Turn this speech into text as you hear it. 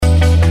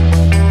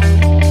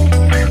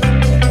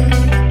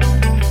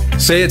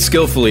Say It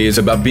Skillfully is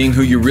about being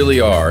who you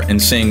really are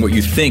and saying what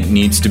you think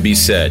needs to be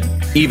said,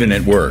 even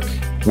at work.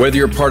 Whether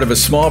you're part of a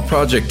small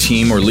project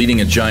team or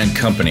leading a giant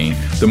company,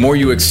 the more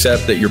you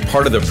accept that you're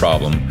part of the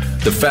problem,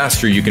 the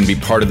faster you can be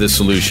part of the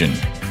solution.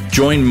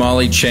 Join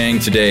Molly Chang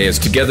today as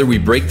together we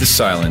break the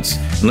silence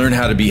and learn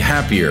how to be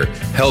happier,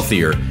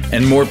 healthier,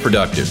 and more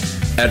productive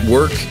at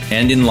work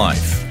and in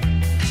life.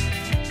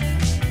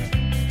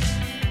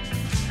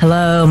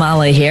 Hello,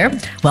 Molly here.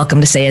 Welcome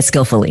to Say It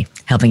Skillfully,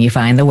 helping you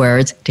find the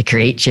words to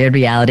create shared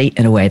reality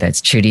in a way that's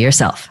true to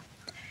yourself.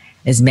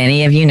 As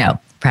many of you know,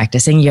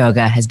 practicing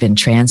yoga has been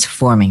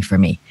transforming for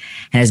me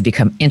and has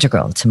become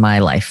integral to my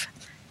life.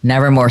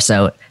 Never more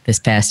so this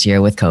past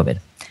year with COVID.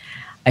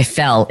 I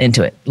fell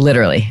into it,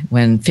 literally,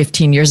 when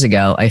 15 years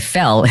ago, I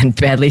fell and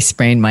badly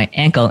sprained my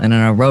ankle in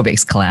an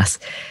aerobics class.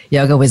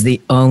 Yoga was the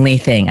only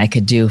thing I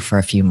could do for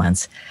a few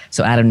months.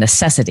 So out of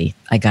necessity,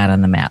 I got on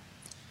the mat,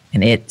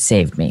 and it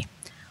saved me.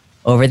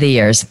 Over the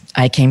years,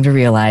 I came to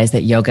realize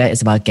that yoga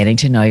is about getting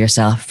to know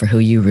yourself for who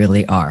you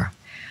really are,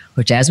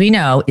 which, as we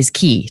know, is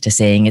key to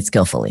saying it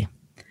skillfully.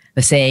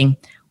 The saying,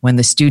 when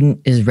the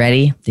student is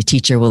ready, the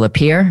teacher will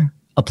appear,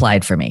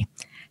 applied for me,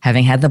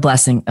 having had the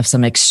blessing of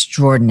some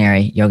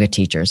extraordinary yoga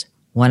teachers,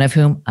 one of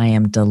whom I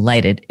am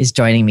delighted is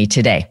joining me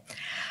today.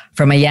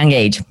 From a young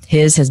age,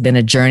 his has been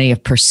a journey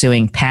of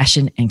pursuing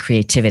passion and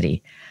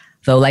creativity,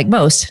 though like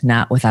most,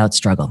 not without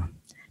struggle.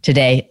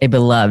 Today, a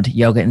beloved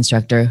yoga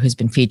instructor who's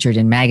been featured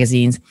in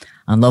magazines,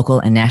 on local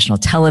and national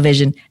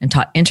television, and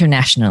taught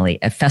internationally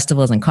at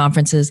festivals and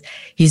conferences,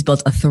 he's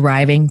built a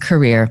thriving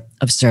career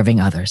of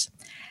serving others.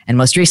 And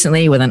most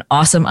recently, with an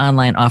awesome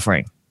online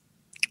offering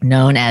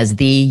known as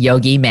The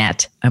Yogi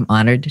Mat, I'm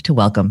honored to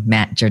welcome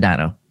Matt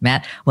Giordano.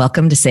 Matt,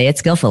 welcome to Say It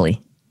Skillfully.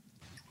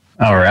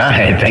 All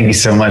right. Thank you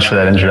so much for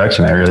that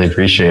introduction. I really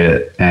appreciate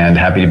it and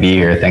happy to be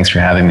here. Thanks for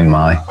having me,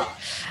 Molly.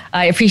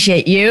 I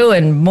appreciate you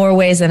in more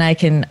ways than I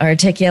can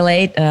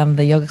articulate.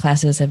 The yoga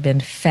classes have been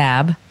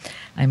fab,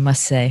 I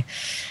must say.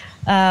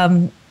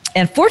 And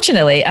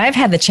fortunately, I've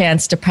had the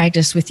chance to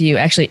practice with you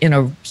actually in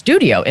a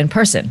studio in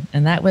person.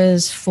 And that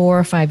was 4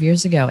 or 5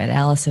 years ago at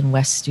Allison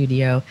West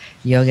Studio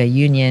Yoga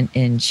Union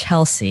in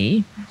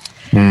Chelsea.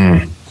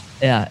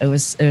 Yeah, it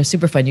was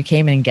super fun. You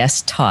came in and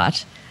guest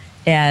taught.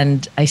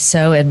 And I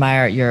so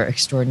admire your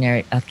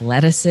extraordinary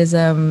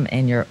athleticism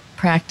and your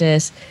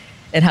practice,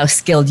 and how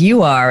skilled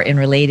you are in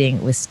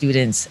relating with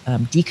students,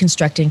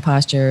 deconstructing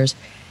postures,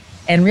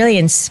 and really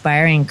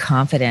inspiring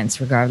confidence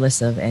regardless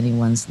of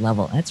anyone's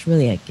level. That's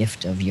really a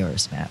gift of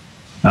yours, Matt.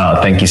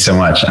 Oh, thank you so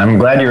much. I'm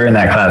glad you were in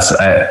that class.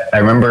 I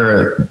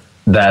remember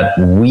that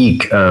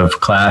week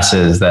of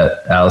classes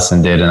that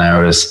Allison did, and I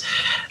was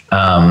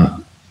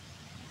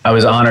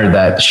honored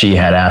that she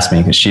had asked me,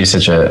 because she's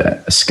such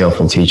a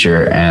skillful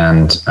teacher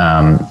and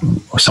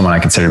someone I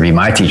consider to be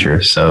my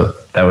teacher. So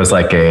that was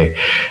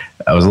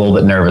I was a little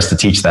bit nervous to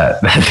teach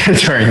that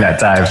during that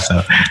time.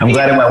 So I'm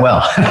glad it went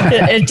well.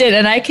 It did.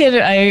 And I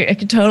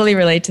can totally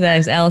relate to that,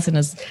 because Allison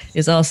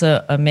is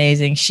also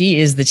amazing. She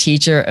is the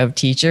teacher of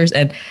teachers.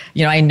 And,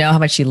 you know, I know how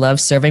much she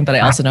loves serving, but I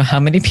also know how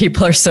many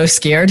people are so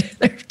scared.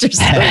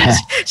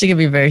 She can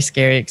be a very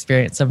scary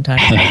experience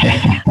sometimes.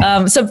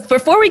 So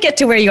before we get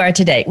to where you are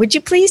today, would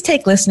you please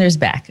take listeners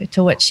back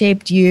to what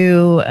shaped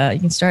you? You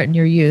can start in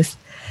your youth,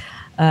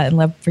 and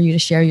love for you to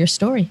share your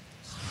story.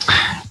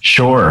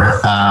 Sure.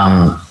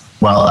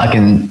 Well, I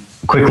can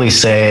quickly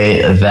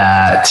say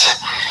that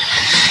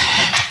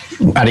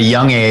at a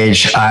young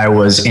age, I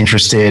was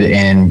interested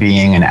in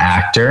being an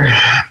actor,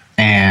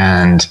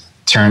 and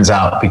turns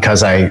out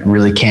because I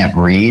really can't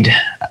read,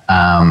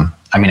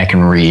 I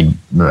can read,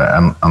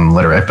 I'm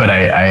literate, but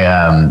I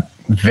am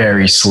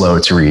very slow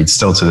to read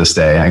still to this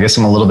day. I guess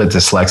I'm a little bit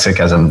dyslexic,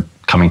 as I'm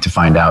coming to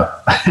find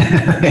out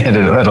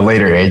at a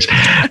later age.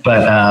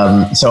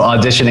 But so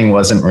auditioning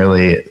wasn't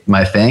really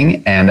my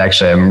thing. And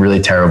actually, I'm really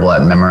terrible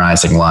at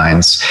memorizing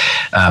lines.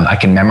 I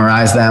can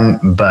memorize them,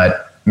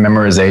 but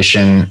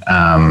memorization,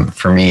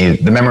 for me,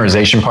 the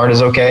memorization part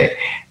is okay,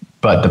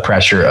 but the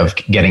pressure of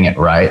getting it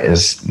right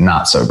is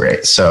not so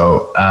great.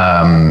 So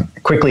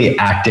quickly,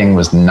 acting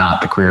was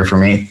not the career for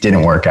me.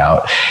 Didn't work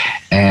out.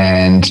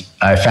 And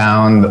I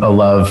found a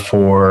love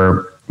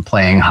for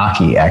playing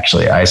hockey,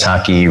 actually, ice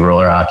hockey,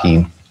 roller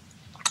hockey.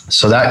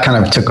 So that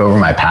kind of took over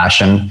my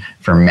passion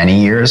for many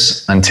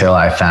years until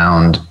I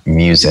found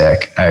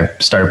music. I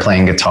started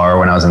playing guitar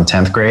when I was in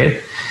 10th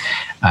grade.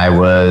 I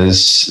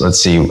was,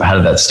 how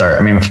did that start?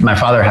 I mean, my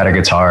father had a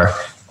guitar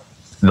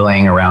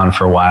laying around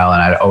for a while,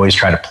 and I'd always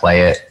try to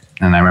play it.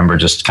 And I remember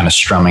just kind of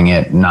strumming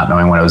it, not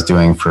knowing what I was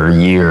doing for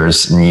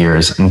years and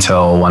years,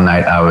 until one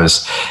night I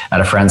was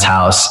at a friend's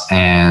house,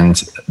 and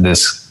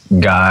this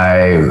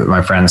guy,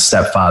 my friend's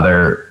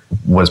stepfather,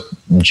 was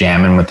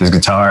jamming with his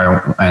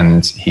guitar,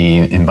 and he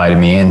invited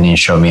me in and he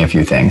showed me a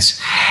few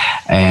things.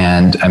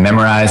 And I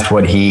memorized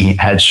what he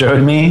had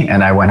showed me,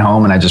 and I went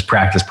home and I just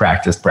practiced.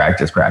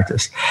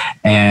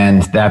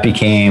 And that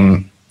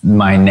became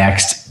my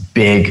next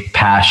big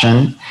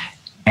passion.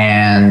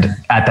 And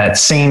at that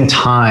same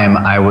time,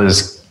 I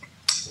was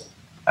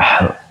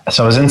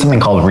so I was in something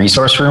called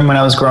Resource Room when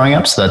I was growing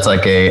up. So that's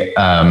like a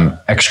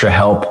extra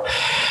help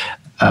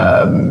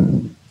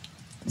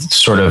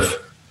sort of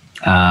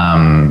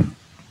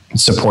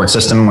support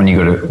system when you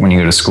go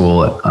to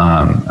school.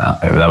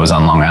 That was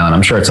on Long Island.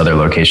 I'm sure it's other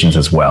locations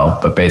as well.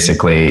 But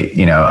basically,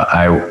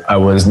 I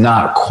was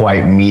not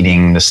quite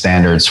meeting the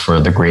standards for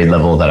the grade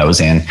level that I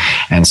was in,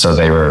 and so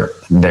they were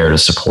there to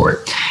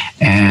support.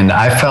 And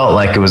I felt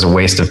like it was a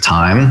waste of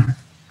time.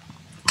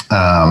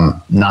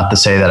 Not to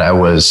say that I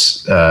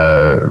was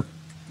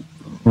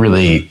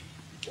really.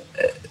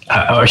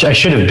 I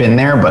should have been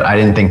there, but I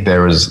didn't think they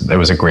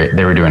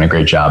were doing a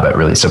great job at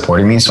really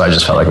supporting me. So I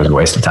just felt like it was a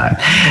waste of time.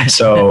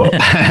 So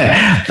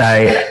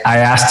I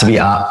asked to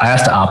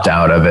opt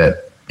out of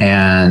it,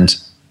 and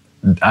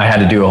I had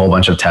to do a whole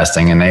bunch of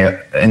testing, and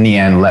they, in the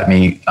end, let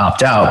me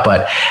opt out.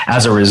 But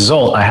as a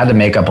result, I had to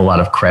make up a lot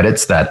of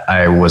credits that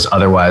I was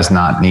otherwise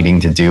not needing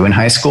to do in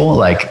high school.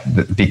 Like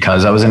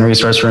because I was in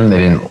Resource Room, they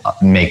didn't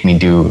make me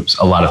do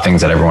a lot of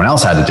things that everyone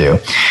else had to do.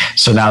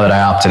 So now that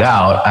I opted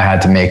out, I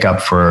had to make up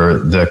for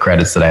the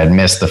credits that I had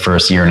missed the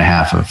first year and a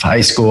half of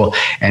high school.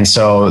 And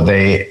so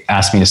they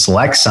asked me to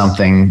select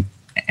something,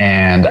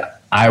 and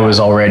I was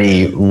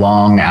already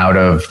long out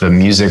of the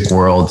music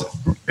world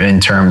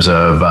in terms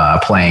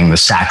of playing the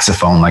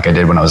saxophone like I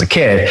did when I was a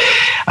kid.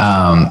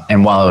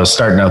 And while I was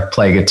starting to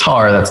play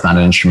guitar, that's not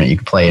an instrument you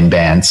can play in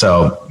band.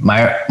 So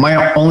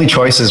my only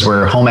choices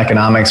were home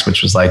economics,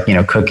 which was like,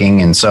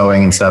 cooking and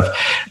sewing and stuff,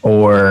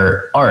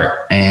 or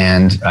art.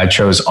 And I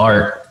chose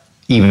art,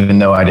 even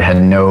though I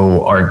had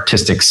no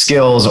artistic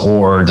skills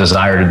or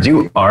desire to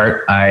do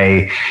art.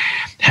 I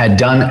had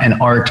done an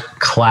art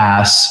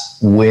class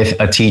with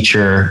a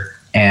teacher,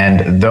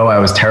 and though I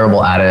was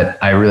terrible at it,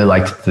 I really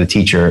liked the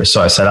teacher. So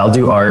I said, I'll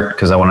do art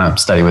because I want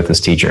to study with this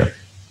teacher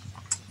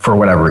for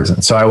whatever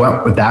reason. So I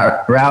went with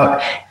that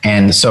route.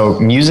 And so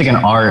music and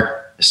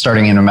art,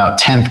 starting in about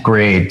 10th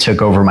grade,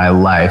 took over my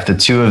life. The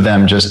two of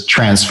them just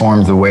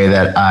transformed the way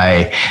that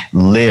I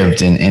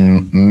lived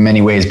in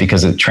many ways,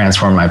 because it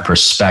transformed my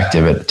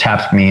perspective. It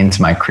tapped me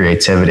into my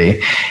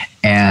creativity.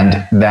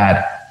 And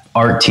that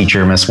art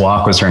teacher, Miss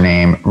Walk was her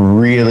name,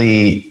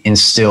 really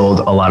instilled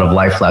a lot of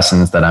life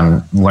lessons that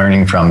I'm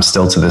learning from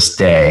still to this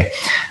day,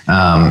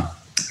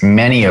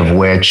 many of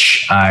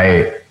which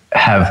I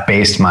have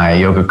based my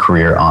yoga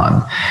career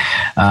on.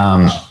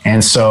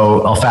 And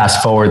so I'll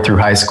fast forward through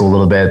high school a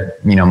little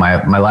bit.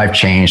 My life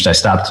changed. I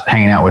stopped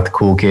hanging out with the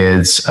cool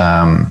kids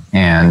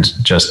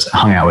and just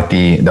hung out with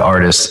the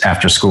artists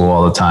after school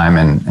all the time.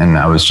 And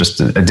I was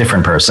just a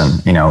different person,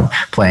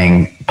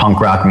 playing punk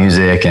rock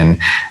music and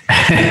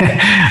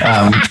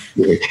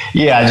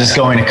just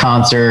going to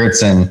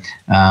concerts and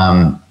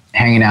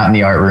hanging out in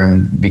the art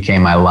room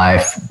became my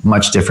life,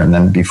 much different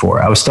than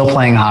before. I was still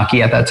playing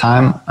hockey at that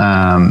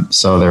time.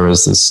 So there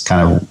was this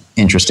kind of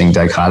interesting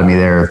dichotomy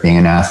there of being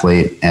an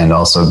athlete and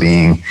also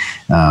being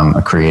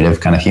a creative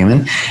kind of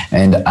human.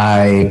 And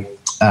I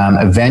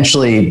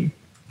eventually,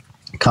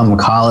 come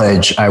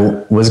college, I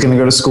was going to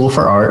go to school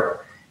for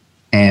art.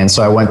 And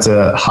so I went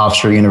to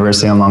Hofstra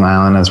University on Long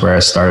Island. That's where I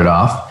started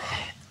off.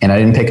 And I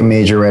didn't pick a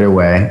major right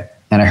away.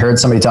 And I heard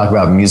somebody talk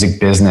about music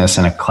business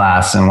in a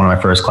class, in one of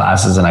my first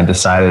classes, and I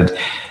decided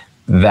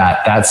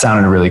that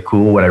sounded really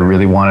cool. What I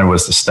really wanted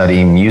was to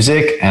study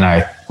music, and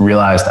I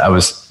realized I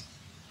was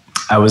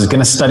going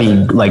to study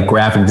like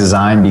graphic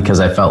design because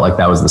I felt like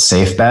that was the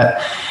safe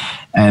bet.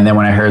 And then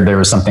when I heard there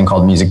was something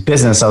called music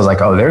business, I was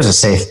like, oh, there's a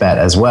safe bet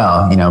as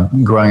well.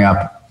 Growing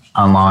up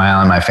on Long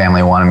Island, my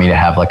family wanted me to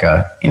have like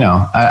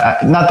not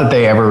that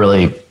they ever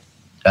really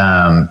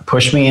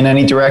pushed me in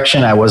any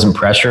direction. I wasn't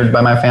pressured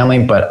by my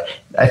family, but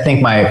I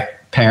think my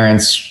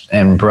parents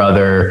and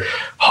brother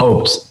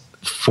hoped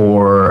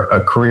for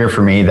a career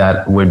for me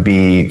that would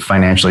be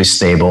financially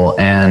stable.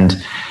 And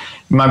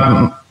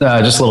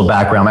just a little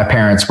background, my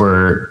parents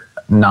were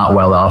not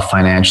well off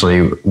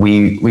financially.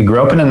 We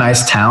grew up in a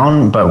nice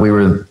town, but we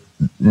were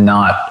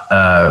not,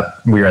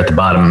 we were at the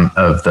bottom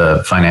of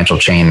the financial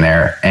chain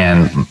there.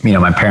 And,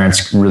 my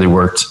parents really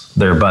worked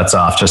their butts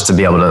off just to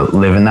be able to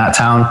live in that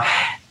town.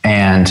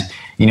 And,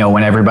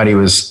 when everybody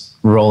was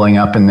rolling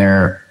up in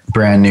their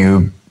brand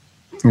new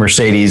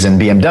Mercedes and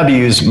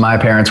BMWs, my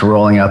parents were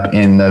rolling up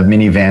in the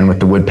minivan with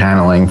the wood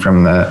paneling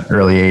from the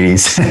early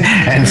 80s.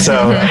 And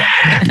so,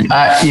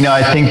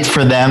 I think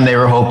for them, they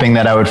were hoping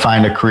that I would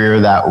find a career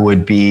that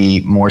would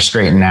be more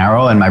straight and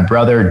narrow. And my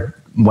brother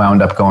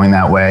wound up going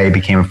that way,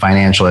 became a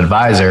financial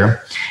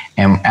advisor.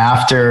 And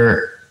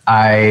after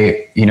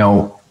I,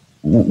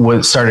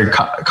 started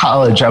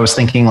college, I was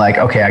thinking like,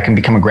 okay, I can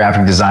become a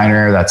graphic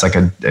designer. That's like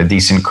a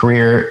decent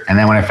career. And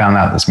then when I found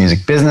out this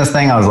music business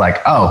thing, I was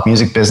like, oh,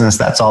 music business,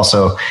 that's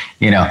also,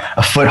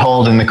 a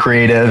foothold in the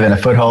creative and a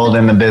foothold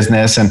in the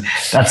business. And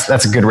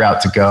that's a good route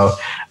to go.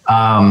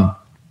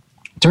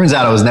 Turns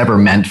out I was never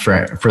meant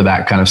for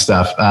that kind of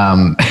stuff.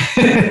 I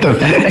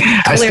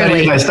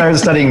started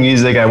studying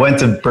music. I went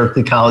to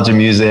Berklee College of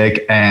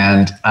Music,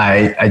 and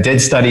I did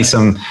study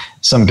some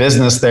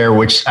business there,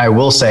 which I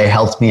will say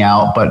helped me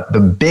out. But the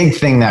big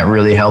thing that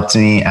really helped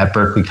me at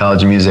Berklee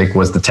College of Music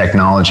was the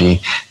technology.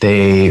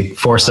 They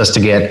forced us to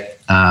get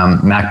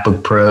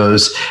MacBook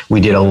Pros.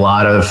 We did a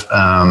lot of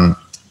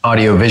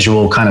audio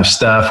visual kind of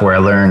stuff where I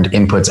learned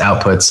inputs,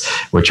 outputs,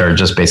 which are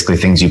just basically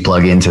things you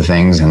plug into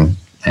things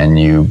and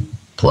you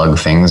plug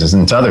things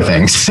into other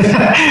things.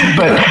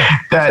 But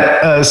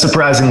that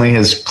surprisingly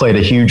has played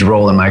a huge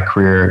role in my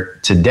career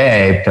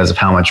today because of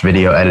how much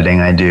video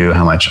editing I do,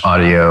 how much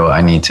audio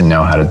I need to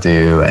know how to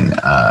do. And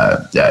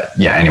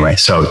anyway,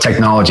 so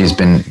technology has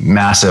been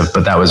massive,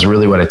 but that was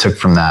really what I took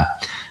from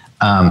that.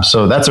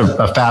 So that's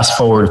a fast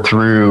forward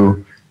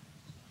through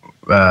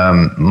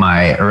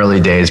my early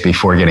days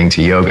before getting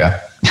to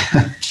yoga.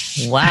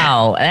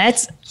 Wow,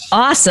 that's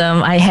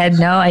awesome. I had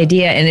no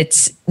idea. And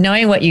it's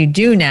knowing what you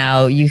do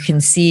now, you can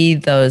see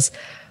those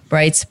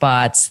bright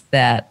spots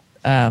that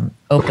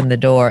open the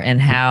door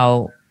and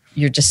how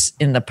you're just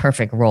in the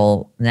perfect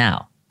role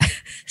now.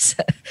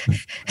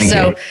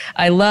 So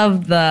I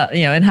love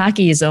and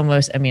hockey is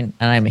almost, and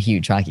I'm a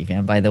huge hockey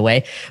fan, by the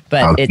way,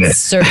 but it's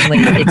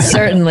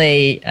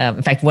certainly,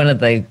 in fact, one of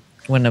the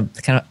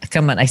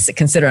I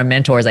consider a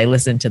mentor as I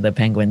listen to the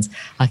Penguins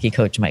hockey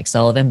coach, Mike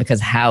Sullivan, because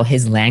how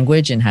his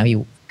language and how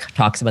he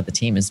talks about the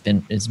team is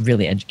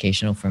really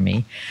educational for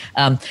me.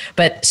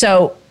 But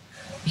so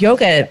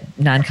yoga,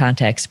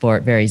 non-contact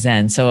sport, very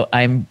Zen. So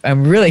I'm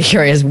really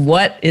curious,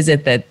 what is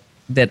it that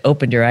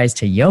opened your eyes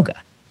to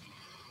yoga?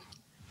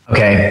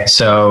 Okay,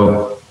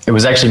 so it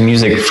was actually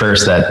music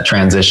first that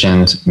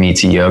transitioned me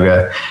to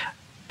yoga.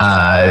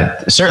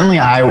 Certainly,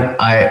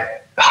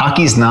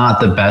 hockey's not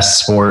the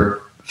best sport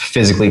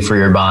physically for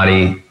your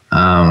body.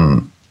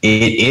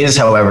 It is,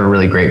 however,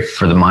 really great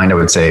for the mind. I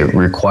would say it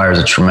requires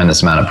a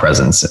tremendous amount of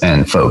presence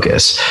and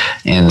focus.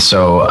 And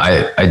so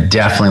I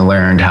definitely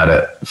learned how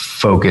to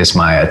focus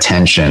my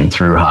attention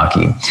through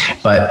hockey.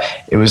 But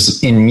it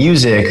was in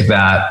music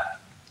that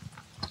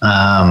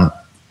I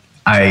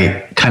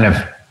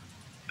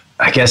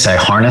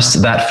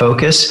harnessed that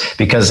focus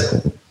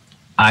because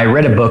I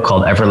read a book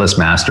called Effortless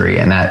Mastery,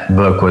 and that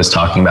book was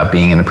talking about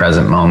being in the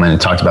present moment.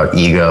 It talked about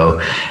ego,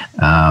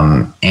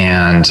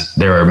 and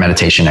there were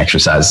meditation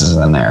exercises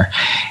in there.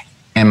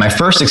 And my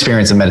first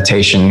experience of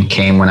meditation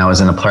came when I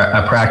was in a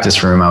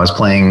practice room. I was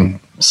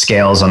playing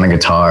scales on the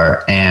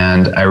guitar,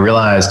 and I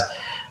realized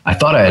I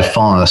thought I had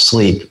fallen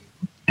asleep.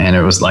 And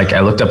it was like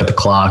I looked up at the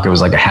clock. It was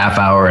like a half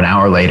hour, an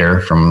hour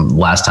later from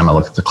last time I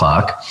looked at the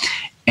clock,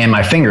 and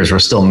my fingers were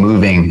still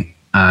moving.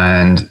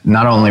 And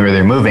not only were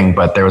they moving,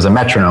 but there was a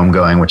metronome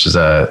going, which is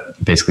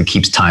basically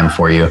keeps time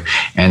for you.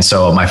 And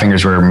so my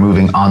fingers were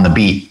moving on the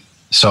beat.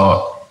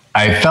 So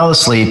I fell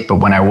asleep,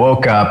 but when I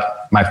woke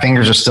up, my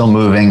fingers are still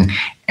moving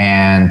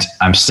and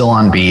I'm still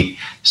on beat.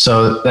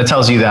 So that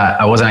tells you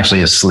that I wasn't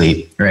actually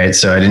asleep, right?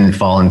 So I didn't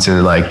fall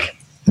into like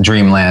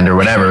dreamland or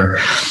whatever.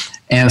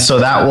 And so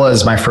that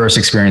was my first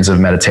experience of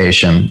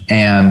meditation,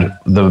 and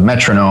the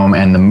metronome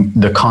and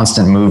the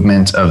constant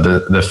movement of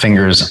the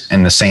fingers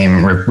in the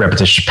same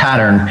repetition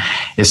pattern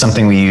is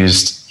something we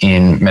used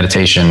in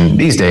meditation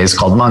these days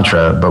called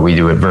mantra, but we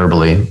do it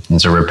verbally.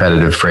 It's a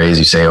repetitive phrase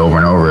you say over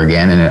and over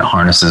again, and it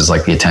harnesses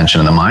like the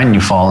attention of the mind.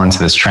 You fall into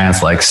this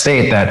trance-like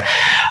state that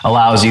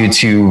allows you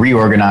to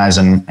reorganize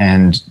and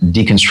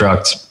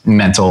deconstruct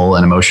mental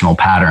and emotional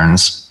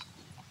patterns.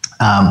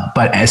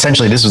 But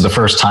essentially, this was the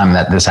first time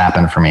that this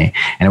happened for me,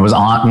 and it was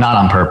not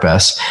on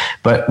purpose.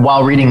 But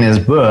while reading this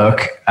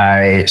book,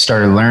 I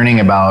started learning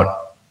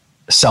about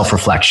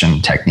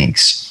self-reflection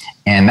techniques,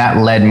 and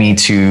that led me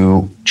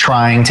to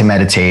trying to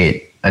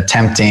meditate,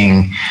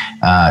 attempting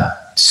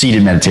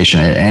seated meditation.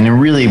 And it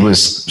really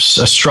was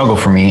a struggle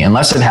for me.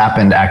 Unless it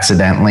happened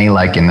accidentally,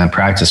 like in the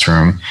practice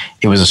room,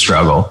 it was a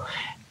struggle.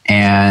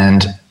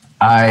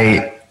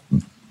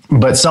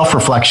 But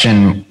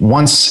self-reflection,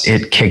 once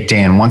it kicked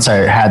in, once I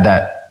had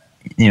that,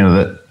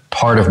 the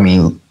part of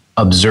me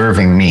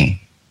observing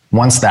me,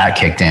 once that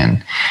kicked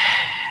in,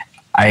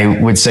 I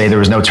would say there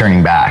was no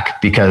turning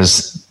back,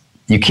 because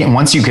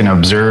once you can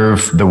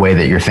observe the way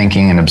that you're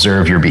thinking and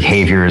observe your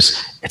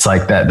behaviors, it's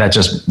like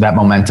that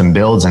momentum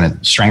builds and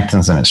it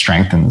strengthens and it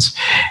strengthens.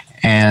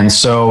 And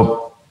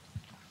so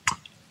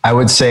I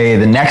would say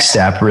the next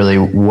step really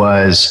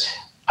was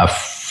a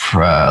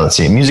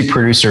music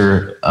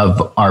producer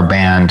of our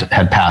band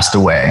had passed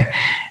away.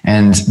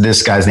 And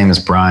this guy's name is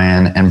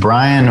Brian. And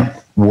Brian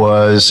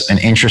was an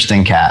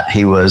interesting cat.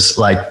 He was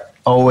like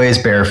always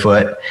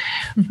barefoot.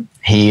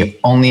 He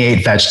only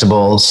ate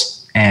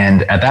vegetables.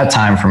 And at that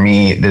time for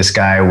me, this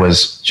guy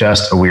was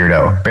just a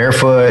weirdo.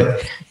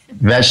 Barefoot,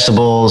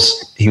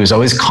 vegetables. He was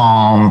always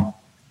calm.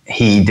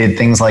 He did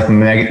things like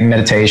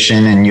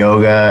meditation and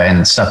yoga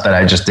and stuff that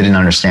I just didn't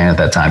understand at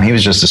that time. He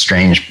was just a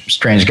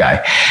strange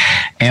guy.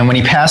 And when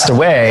he passed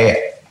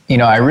away,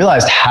 I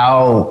realized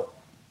how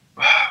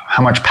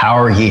much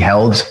power he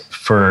held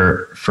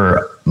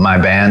for my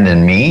band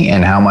and me,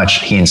 and how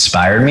much he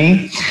inspired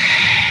me.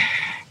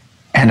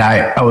 And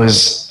I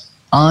was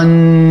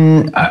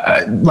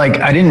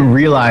I didn't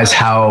realize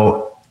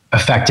how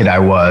affected I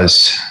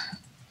was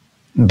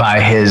by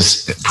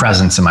his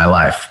presence in my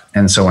life.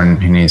 And so when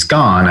he's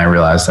gone, I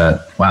realized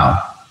that, wow,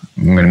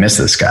 I'm going to miss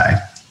this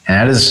guy. And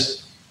that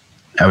is,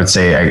 I would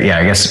say,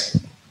 I guess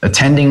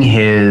attending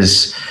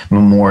his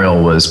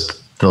memorial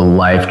was the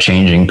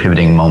life-changing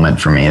pivoting moment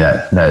for me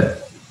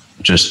that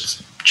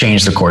just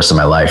changed the course of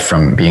my life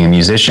from being a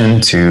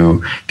musician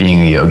to being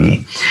a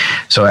yogi.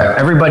 So I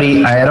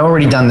had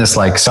already done this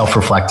like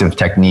self-reflective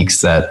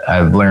techniques that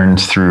I've learned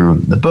through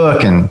the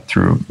book and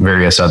through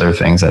various other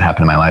things that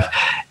happened in my life.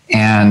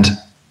 And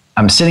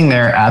I'm sitting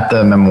there at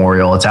the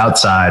memorial. It's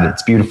outside.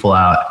 It's beautiful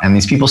out. And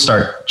these people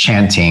start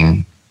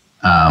chanting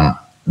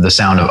the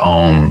sound of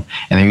Om,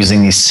 and they're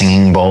using these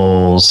singing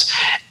bowls,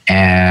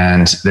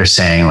 and they're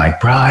saying like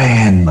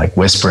Brian, like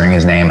whispering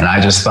his name. And I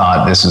just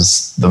thought this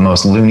was the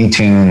most Looney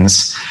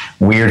Tunes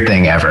weird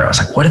thing ever. I was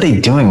like, what are they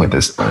doing with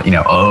this,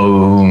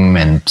 Om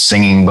and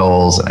singing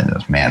bowls? And I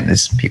just, man,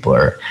 these people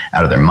are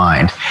out of their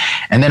mind.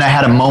 And then I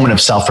had a moment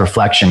of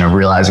self-reflection of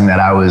realizing that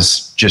I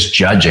was just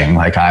judging.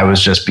 Like I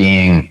was just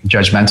being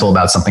judgmental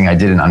about something I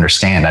didn't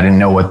understand. I didn't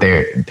know I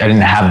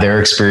didn't have their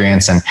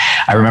experience. And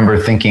I remember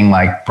thinking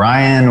like,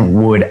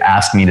 Brian would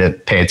ask me to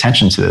pay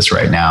attention to this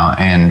right now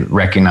and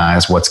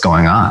recognize what's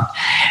going on.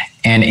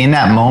 And in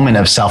that moment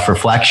of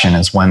self-reflection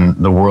is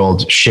when the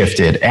world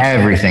shifted,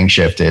 everything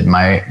shifted.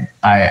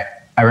 I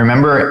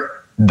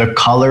remember the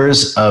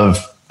colors of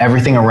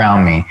everything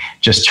around me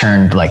just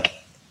turned like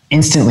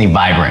instantly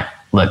vibrant.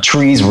 The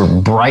trees were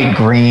bright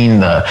green.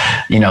 The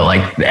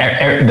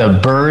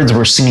birds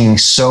were singing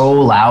so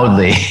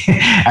loudly.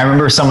 I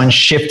remember someone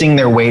shifting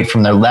their weight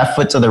from their left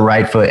foot to the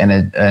right foot,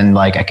 and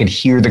like I could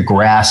hear the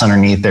grass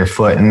underneath their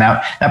foot. And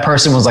that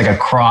person was like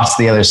across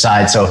the other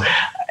side. So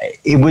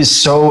it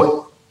was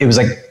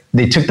like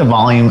they took the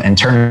volume and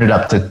turned it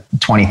up to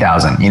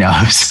 20,000, and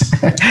I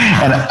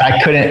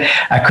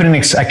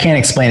can't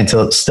explain it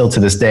still to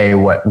this day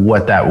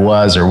what that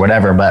was or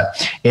whatever,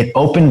 but it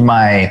opened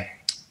my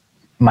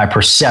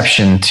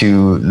perception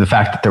to the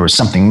fact that there was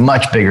something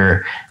much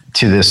bigger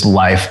to this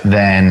life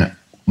than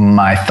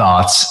my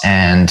thoughts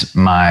and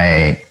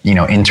my,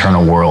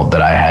 internal world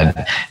that I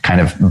had kind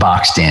of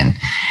boxed in.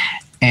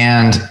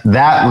 And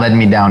that led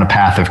me down a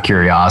path of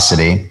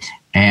curiosity.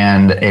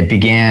 And I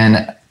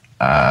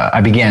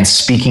began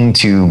speaking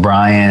to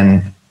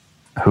Brian,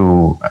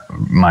 who,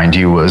 mind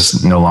you,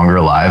 was no longer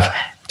alive.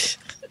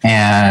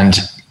 And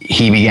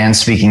he began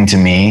speaking to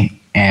me.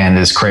 And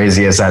as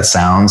crazy as that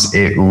sounds,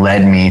 it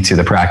led me to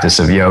the practice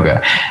of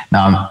yoga.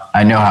 Now,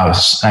 I know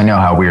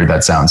how weird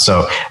that sounds.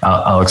 So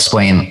I'll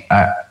explain.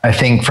 I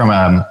think from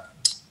a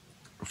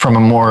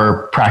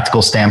more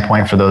practical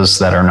standpoint, for those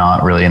that are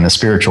not really in the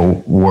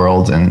spiritual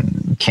world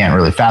and can't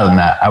really fathom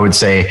that, I would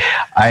say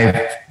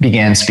I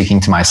began speaking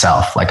to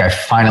myself. Like I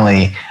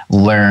finally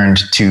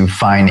learned to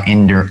find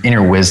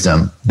inner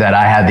wisdom, that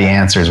I had the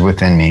answers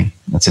within me.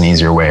 That's an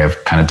easier way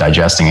of kind of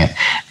digesting it.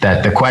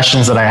 That the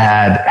questions that I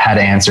had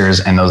answers,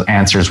 and those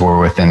answers were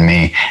within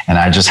me. And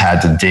I just had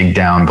to dig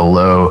down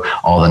below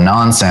all the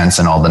nonsense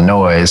and all the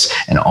noise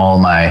and all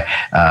my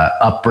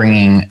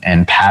upbringing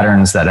and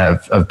patterns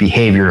of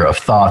behavior, of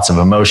thoughts, of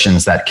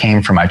emotions that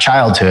came from my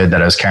childhood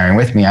that I was carrying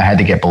with me. I had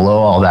to get below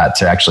all that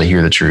to actually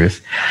hear the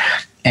truth.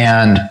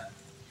 And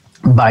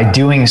by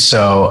doing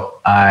so,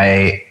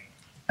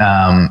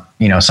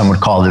 some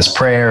would call this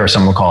prayer, or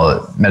some would call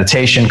it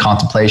meditation,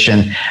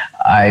 contemplation.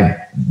 I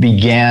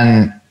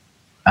began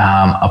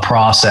a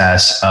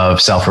process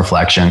of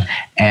self-reflection,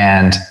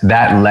 and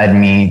that led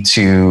me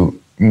to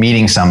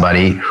meeting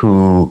somebody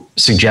who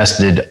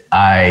suggested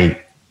I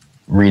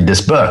read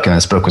this book. And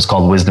this book was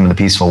called Wisdom of the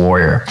Peaceful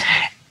Warrior.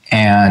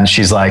 And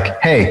she's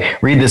like, hey,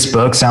 read this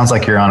book. Sounds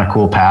like you're on a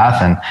cool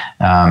path. And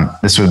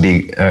this would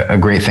be a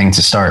great thing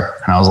to start.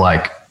 And I was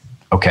like,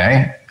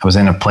 okay. I was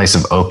in a place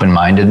of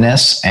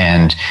open-mindedness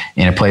and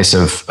in a place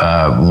of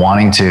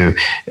wanting to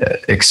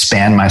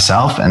expand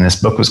myself. And this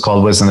book was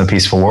called Wisdom of the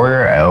Peaceful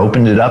Warrior. I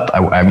opened it up.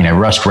 I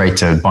rushed right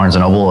to Barnes &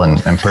 Noble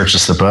and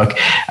purchased the book.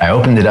 I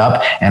opened it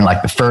up, and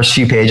like the first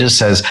few pages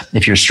says,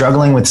 if you're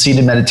struggling with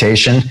seated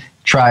meditation,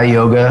 try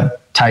yoga,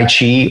 Tai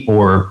Chi,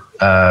 or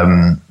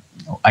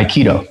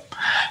Aikido.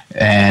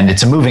 And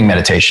it's a moving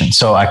meditation.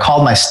 So I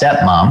called my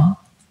stepmom,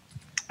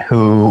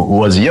 who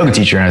was a yoga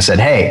teacher, and I said,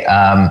 hey,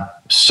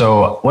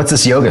 so what's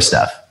this yoga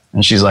stuff?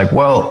 And she's like,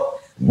 well,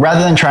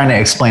 rather than trying to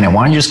explain it,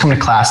 why don't you just come to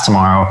class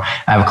tomorrow?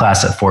 I have a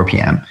class at 4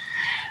 p.m. I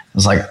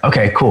was like,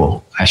 okay,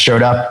 cool. I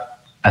showed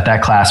up at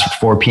that class at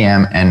 4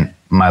 p.m. and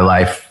my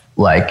life,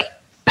 like,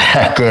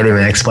 I couldn't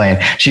even explain.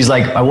 She's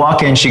like, I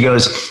walk in, she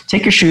goes,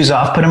 take your shoes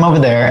off, put them over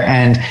there,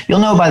 and you'll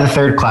know by the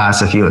third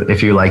class if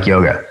you like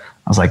yoga.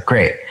 I was like,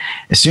 great.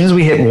 As soon as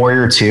we hit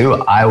Warrior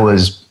 2, I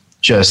was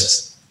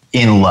just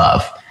in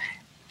love.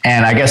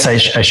 And I guess I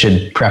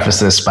should preface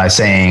this by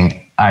saying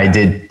I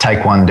did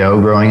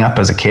Taekwondo growing up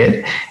as a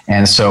kid.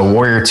 And so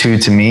Warrior 2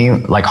 to me,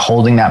 like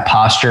holding that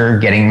posture,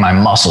 getting my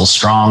muscles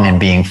strong and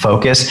being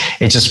focused,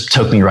 it just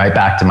took me right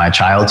back to my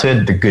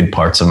childhood, the good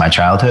parts of my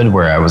childhood,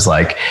 where I was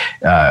like,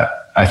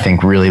 I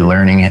think really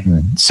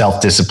learning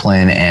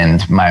self-discipline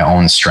and my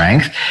own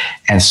strength.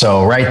 And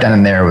so right then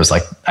and there was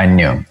like, I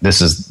knew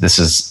this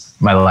is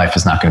my life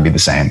is not going to be the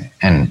same.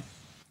 And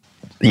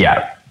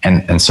yeah,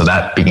 And so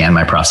that began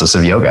my process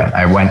of yoga.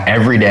 I went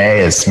every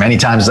day, as many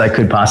times as I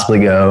could possibly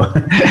go,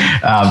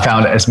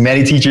 found as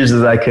many teachers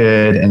as I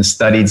could, and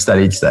studied.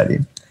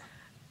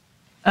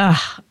 I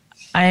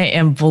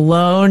am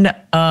blown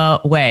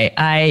away.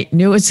 I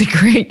knew it was a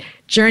great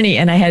journey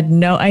and I had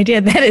no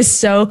idea. That is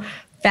so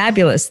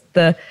fabulous.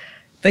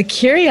 The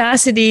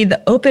curiosity,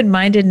 the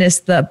open-mindedness,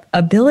 the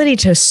ability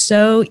to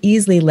so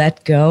easily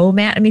let go,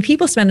 Matt. I mean,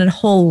 people spend a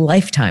whole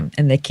lifetime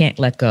and they can't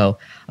let go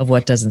of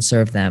what doesn't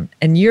serve them.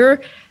 And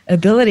your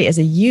ability as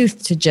a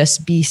youth to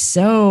just be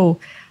so,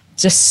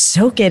 just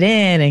soak it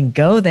in and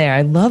go there.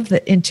 I love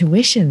the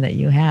intuition that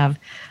you have.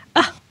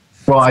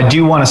 Well, I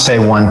do want to say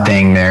one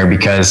thing there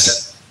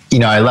because,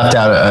 I left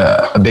out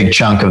a big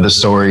chunk of the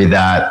story and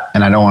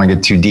I don't want to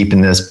get too deep in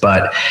this,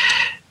 but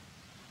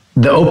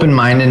the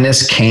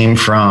open-mindedness came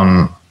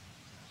from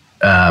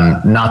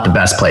not the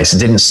best place. It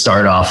didn't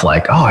start off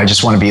like, oh, I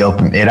just want to be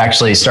open. It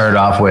actually started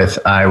off with,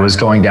 I was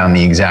going down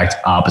the exact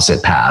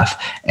opposite path,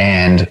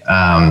 and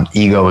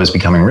ego was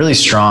becoming really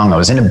strong. I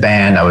was in a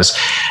band.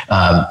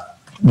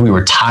 We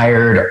were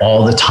tired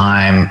all the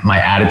time. My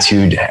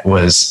attitude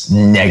was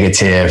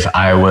negative.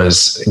 I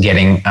was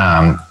getting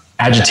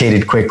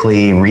agitated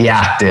quickly,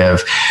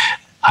 reactive.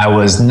 I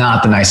was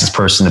not the nicest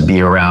person to be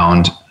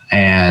around.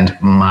 And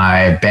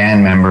my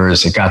band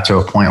members, it got to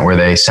a point where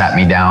they sat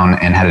me down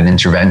and had an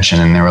intervention,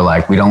 and they were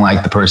like, we don't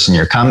like the person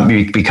you're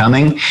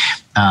becoming.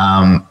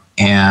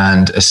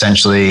 And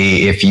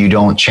essentially, if you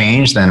don't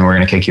change, then we're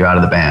going to kick you out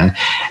of the band.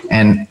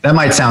 And that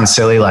might sound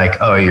silly, like,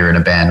 oh, you're in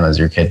a band as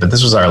your kid, but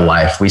this was our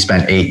life. We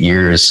spent 8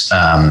 years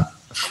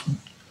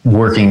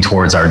working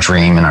towards our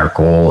dream and our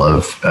goal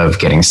of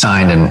getting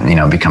signed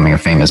and, becoming a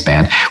famous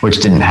band,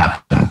 which didn't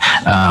happen.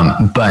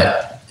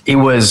 But they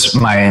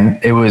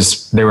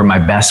were my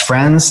best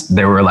friends.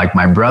 They were like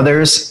my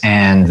brothers,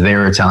 and they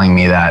were telling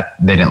me that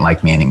they didn't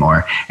like me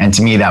anymore. And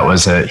to me, that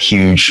was a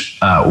huge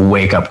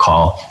wake up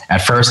call.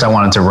 At first I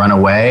wanted to run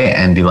away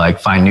and be like,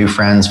 find new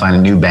friends, find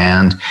a new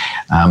band.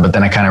 But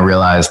then I kind of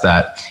realized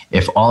that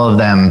if all of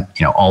them,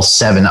 all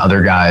 7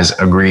 other guys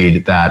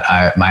agreed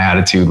that my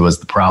attitude was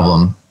the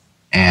problem,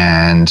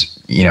 and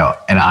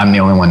I'm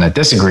the only one that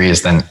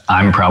disagrees, then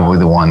I'm probably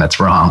the one that's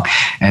wrong.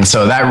 And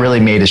so that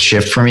really made a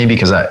shift for me,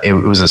 because it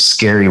was a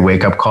scary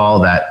wake up call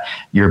that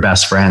your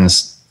best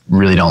friends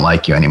really don't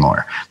like you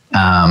anymore.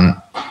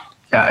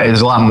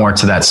 There's a lot more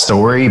to that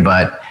story,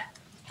 but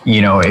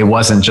it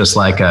wasn't just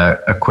like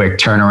a quick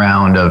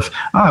turnaround of,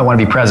 oh, I want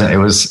to be present. It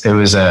was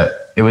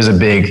a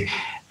big,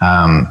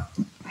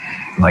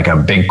 like a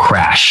big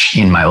crash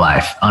in my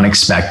life,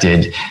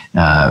 unexpected.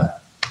 I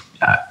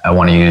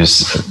want to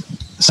use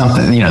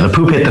something, the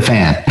poop hit the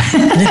fan.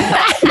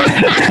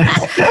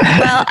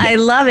 Well, I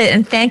love it.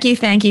 And thank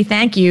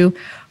you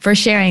for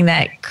sharing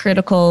that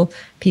critical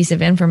piece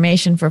of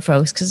information for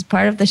folks, because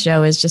part of the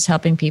show is just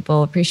helping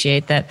people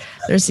appreciate that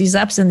there's these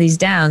ups and these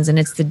downs, and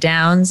it's the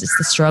downs, it's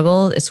the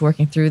struggle, it's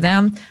working through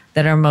them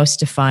that are most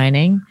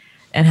defining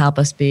and help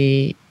us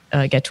get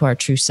to our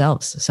true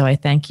selves. So I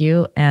thank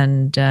you.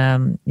 And,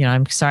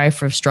 I'm sorry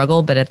for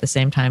struggle, but at the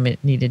same time, it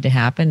needed to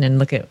happen, and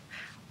look at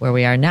where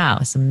we are now.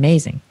 It's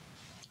amazing.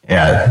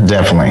 Yeah,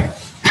 definitely.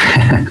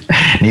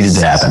 Needed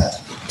to happen.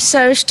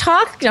 So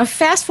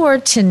fast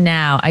forward to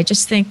now. I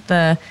just think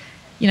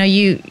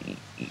you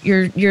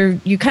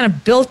kind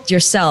of built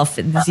yourself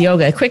in this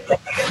yoga, a quick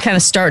kind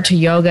of start to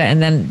yoga.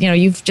 And then,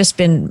 you've just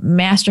been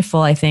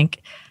masterful, I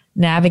think,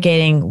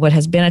 navigating what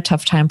has been a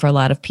tough time for a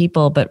lot of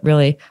people, but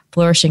really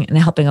flourishing and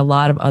helping a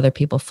lot of other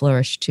people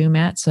flourish too,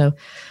 Matt. So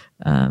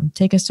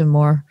take us to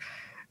more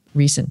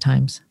recent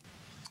times.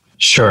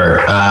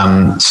 Sure.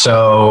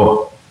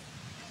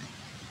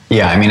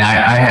 Yeah,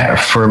 I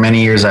for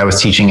many years I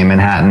was teaching in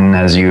Manhattan,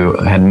 as you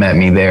had met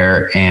me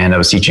there, and I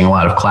was teaching a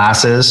lot of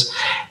classes,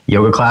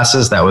 yoga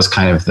classes. That was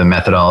kind of the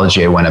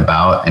methodology I went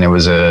about, and it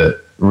was a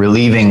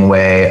relieving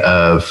way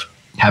of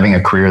having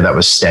a career that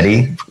was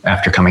steady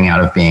after coming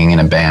out of being in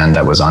a band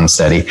that was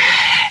unsteady.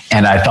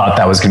 And I thought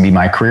that was going to be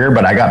my career,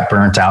 but I got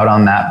burnt out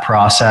on that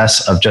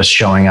process of just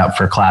showing up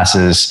for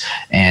classes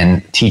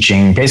and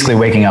teaching, basically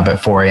waking up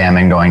at 4 a.m.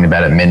 and going to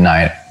bed at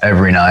midnight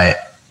every night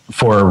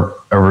for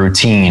a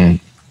routine.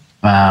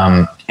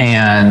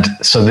 And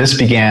so this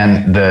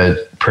began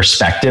the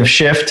perspective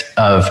shift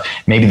of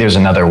maybe there's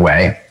another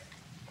way.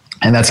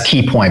 And that's a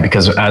key point,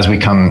 because as we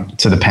come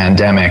to the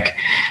pandemic,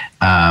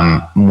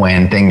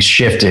 when things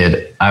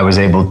shifted, I was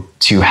able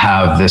to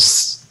have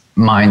this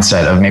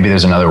mindset of maybe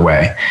there's another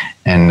way.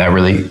 And that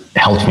really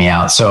helped me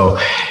out. So,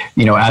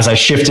 as I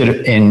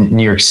shifted in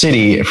New York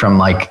City from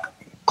like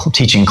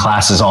teaching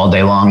classes all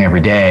day long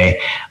every day,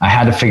 I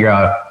had to figure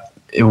out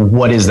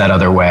what is that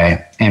other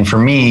way. And for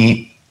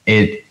me,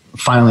 it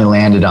finally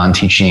landed on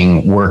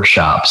teaching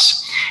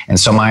workshops. And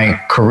so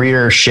my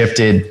career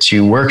shifted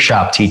to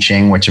workshop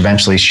teaching, which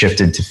eventually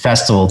shifted to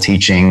festival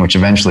teaching, which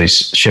eventually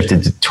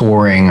shifted to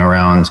touring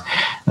around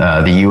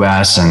the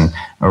US and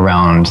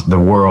around the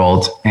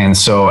world. And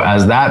so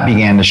as that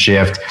began to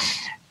shift,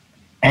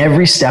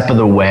 every step of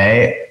the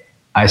way,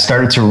 I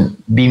started to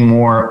be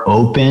more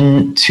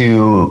open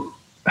to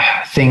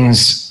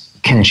things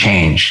can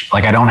change.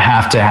 Like I don't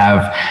have to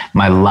have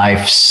my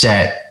life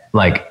set,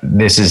 like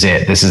this is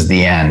it, this is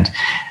the end.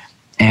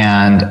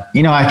 And,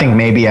 you know, I think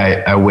maybe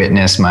I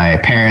witnessed my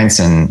parents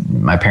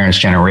and my parents'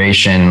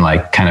 generation,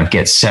 like kind of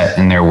get set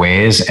in their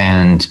ways.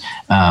 And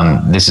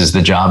this is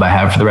the job I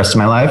have for the rest of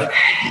my life.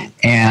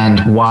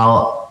 And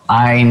while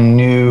I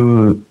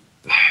knew,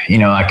 you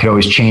know, I could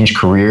always change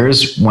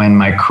careers, when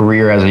my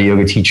career as a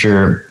yoga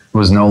teacher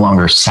was no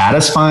longer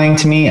satisfying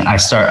to me,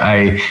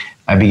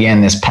 I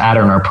began this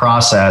pattern or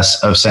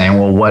process of saying,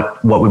 well,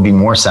 what would be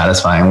more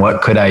satisfying?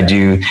 What could I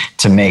do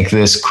to make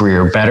this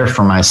career better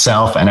for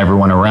myself and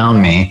everyone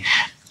around me?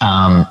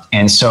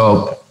 And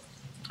so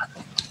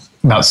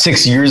about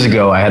 6 years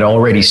ago, I had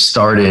already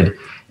started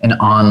an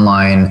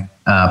online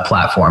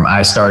platform.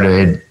 I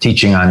started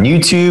teaching on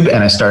YouTube,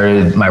 and I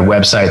started my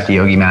website,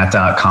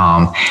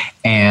 theyogimat.com.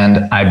 And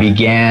I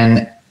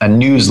began a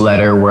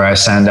newsletter where I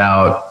send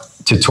out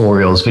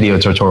tutorials, video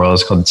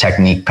tutorials called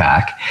Technique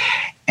Pack.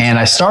 And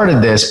I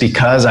started this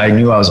because I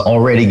knew I was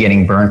already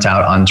getting burnt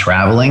out on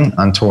traveling,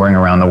 on touring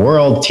around the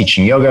world,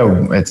 teaching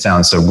yoga. It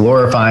sounds so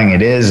glorifying.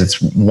 It is. It's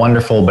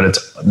wonderful. But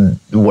it's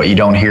what you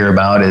don't hear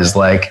about is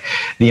like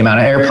the amount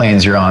of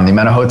airplanes you're on, the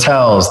amount of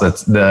hotels,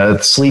 the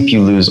sleep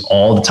you lose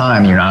all the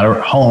time. You're not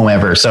at home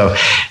ever. So,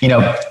 you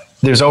know,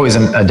 there's always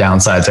a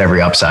downside to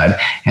every upside.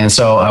 And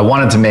so I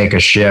wanted to make a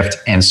shift.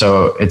 And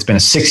so it's been a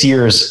 6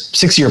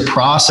 year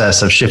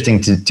process of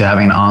shifting to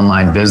having an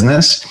online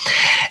business.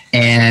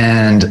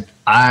 And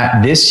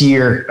this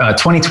year,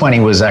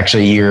 2020 was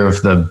actually a year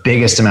of the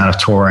biggest amount of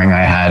touring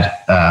I had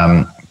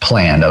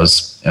planned. I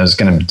was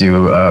going to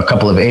do a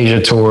couple of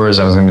Asia tours.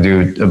 I was going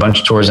to do a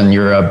bunch of tours in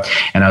Europe,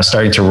 and I was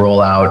starting to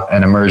roll out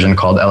an immersion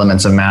called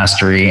Elements of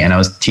Mastery, and I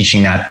was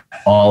teaching that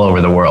all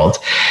over the world.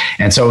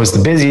 And so it was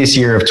the busiest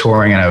year of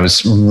touring, and I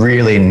was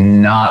really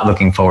not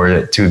looking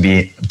forward to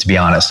be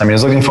honest. I mean, I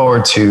was looking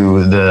forward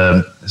to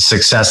the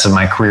success of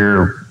my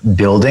career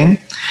building,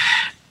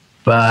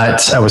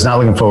 but I was not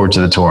looking forward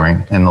to the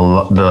touring and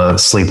the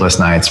sleepless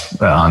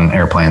nights on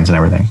airplanes and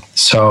everything.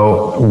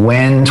 So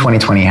when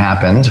 2020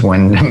 happened,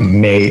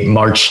 when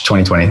March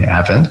 2020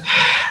 happened,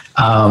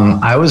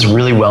 I was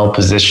really well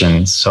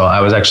positioned. So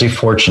I was actually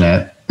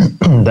fortunate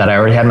that I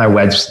already had my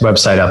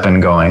website up and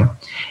going.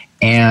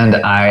 And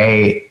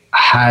I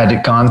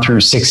had gone through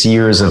 6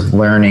 years of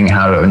learning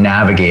how to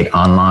navigate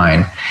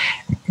online.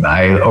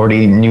 I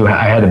already knew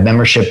I had a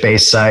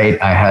membership-based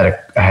site. I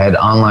had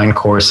online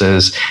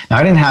courses. Now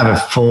I didn't have a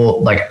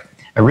full, I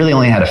really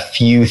only had a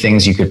few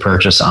things you could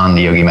purchase on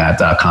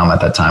theyogimat.com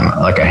at that time,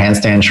 like a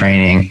handstand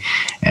training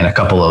and a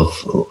couple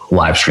of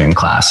live stream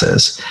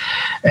classes.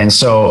 And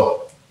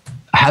so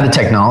I had the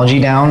technology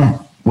down,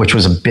 which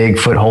was a big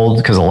foothold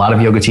because a lot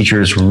of yoga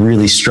teachers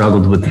really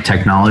struggled with the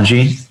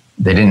technology.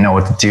 They didn't know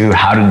what to do,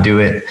 how to do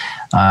it.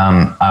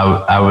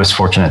 I was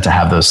fortunate to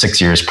have those 6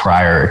 years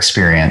prior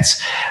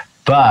experience.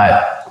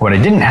 But what I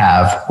didn't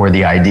have were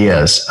the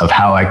ideas of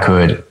how I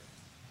could,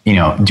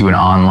 do an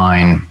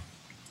online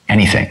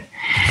anything.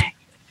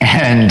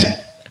 And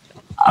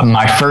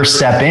my first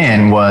step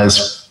in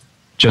was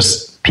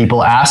just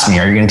people asked me,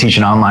 are you going to teach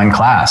an online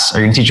class? Are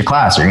you going to teach a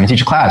class? Are you going to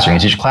teach a class? Are you going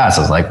to teach a class?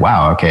 I was like,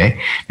 wow,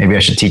 okay, maybe I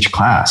should teach a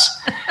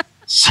class.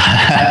 So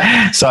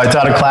I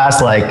taught a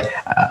class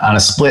on a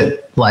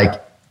split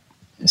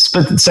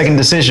second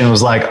decision,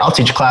 was like, I'll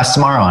teach a class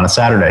tomorrow on a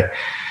Saturday.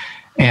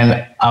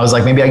 And I was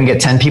like, maybe I can get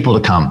 10 people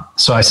to come.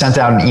 So I sent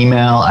out an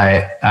email.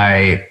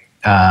 I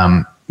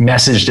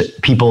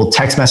messaged people,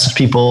 text messaged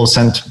people,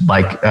 sent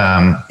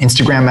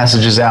Instagram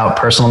messages out,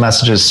 personal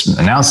messages,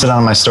 announced it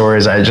on my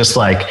stories. I just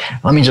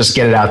let me just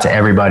get it out to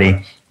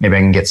everybody. Maybe I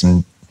can get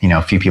some,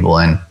 a few people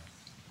in.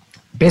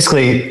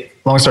 Basically,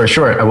 long story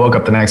short, I woke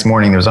up the next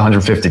morning, there was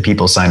 150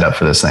 people signed up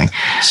for this thing.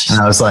 And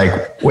I was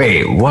like,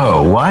 wait,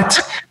 whoa, what?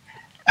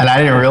 And I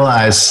didn't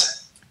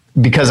realize,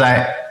 because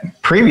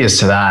previous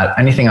to that,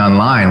 anything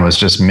online was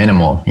just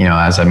minimal.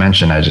 As I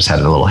mentioned, I just had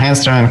a little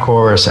handstand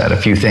course, I had a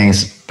few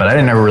things, but I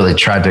didn't ever really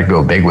try to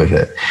go big with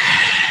it.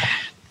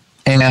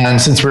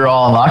 And since we were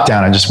all in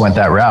lockdown, I just went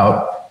that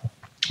route.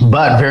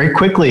 But very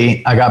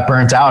quickly, I got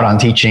burnt out on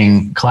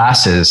teaching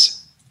classes.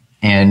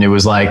 And it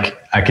was like,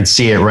 I could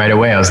see it right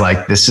away. I was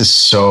like, this is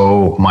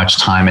so much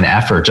time and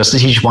effort just to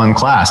teach one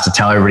class, to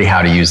tell everybody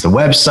how to use the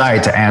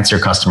website, to answer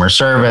customer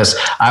service.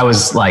 I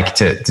was like,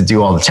 to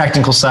do all the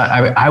technical stuff.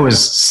 I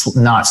was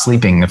not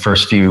sleeping the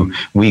first few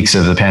weeks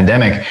of the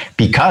pandemic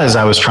because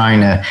I was trying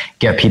to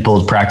get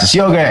people to practice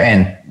yoga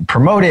and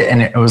promote it.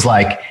 And it was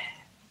like,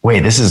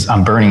 wait,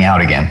 I'm burning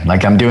out again.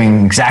 Like, I'm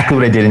doing exactly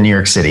what I did in New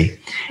York City.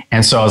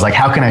 And so I was like,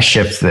 how can I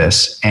shift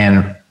this?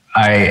 And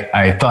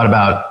I thought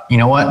about, you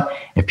know what?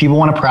 If people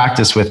want to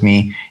practice with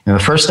me, the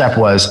first step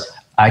was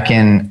I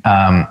can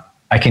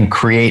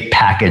create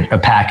a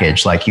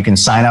package. Like, you can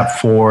sign up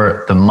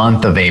for the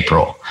month of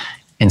April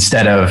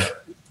instead of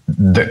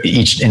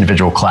each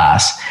individual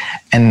class.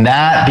 And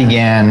that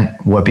began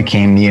what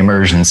became the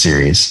Immersion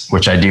series,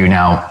 which I do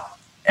now.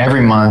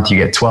 Every month you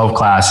get 12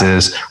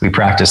 classes. We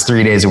practice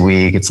 3 days a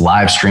week. It's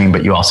live stream,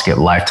 but you also get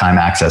lifetime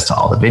access to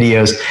all the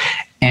videos.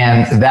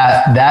 And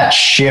that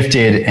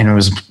shifted, and it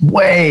was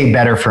way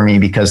better for me,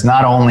 because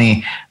not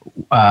only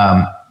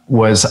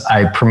was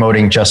I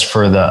promoting just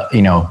for the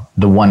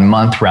 1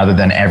 month rather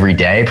than every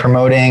day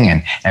promoting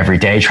and every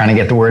day trying to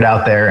get the word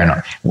out there.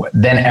 And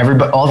then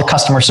all the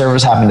customer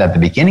service happened at the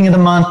beginning of the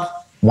month.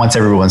 Once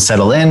everyone's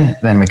settled in,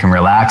 then we can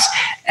relax.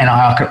 And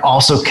I could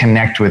also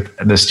connect with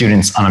the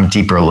students on a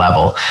deeper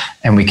level,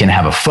 and we can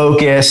have a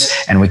focus,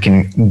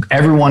 and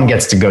everyone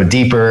gets to go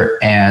deeper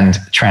and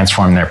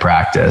transform their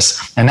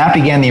practice. And that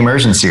began the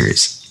Immersion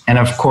series. And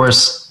of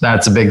course,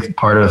 that's a big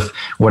part of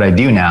what I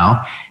do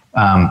now.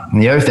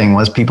 And the other thing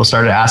was, people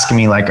started asking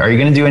me, like, are you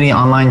going to do any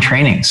online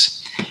trainings?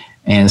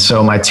 And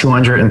so my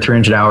 200 and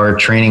 300 hour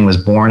training was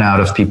born out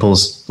of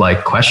people's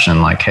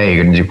question, like, hey,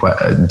 you're going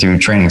to do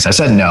trainings. I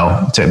said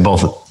no to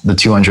both the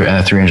 200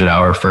 and the 300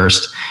 hour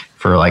first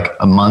for like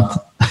a month.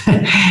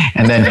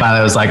 And then finally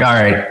I was like, all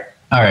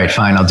right,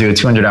 fine. I'll do a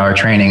 200 hour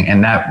training.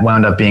 And that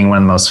wound up being one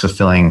of the most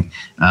fulfilling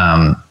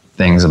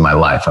things of my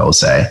life, I will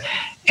say.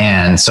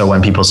 And so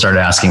when people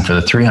started asking for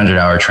the 300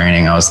 hour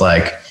training, I was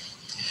like,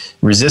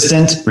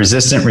 resistant.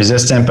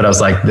 But I was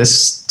like,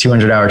 this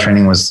 200 hour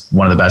training was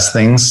one of the best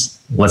things.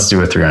 Let's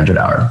do a 300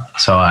 hour.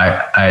 So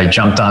I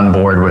jumped on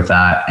board with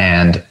that.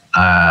 And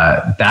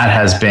that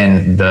has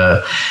been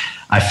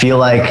I feel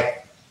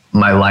like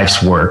my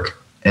life's work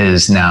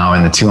is now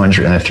in the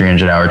 200 and the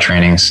 300 hour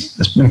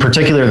trainings, in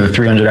particular the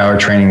 300 hour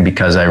training,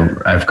 because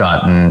I've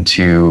gotten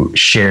to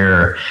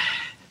share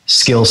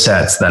skill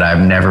sets that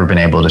I've never been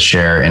able to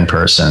share in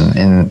person.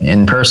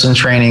 In person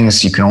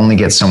trainings, you can only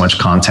get so much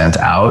content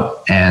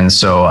out. And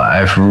so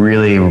I've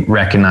really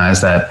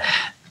recognized that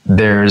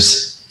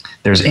there's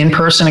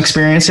in-person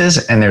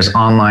experiences and there's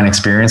online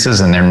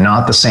experiences, and they're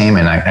not the same.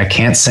 And I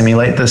can't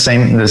simulate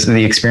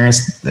the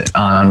experience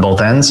on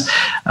both ends.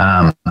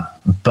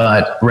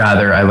 But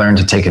rather I learned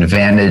to take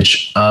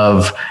advantage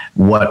of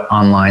what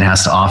online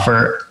has to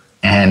offer.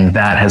 And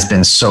that has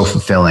been so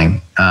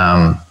fulfilling.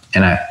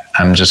 And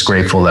I'm just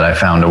grateful that I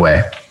found a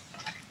way.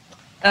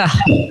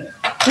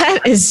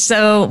 That is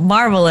so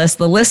marvelous,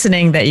 the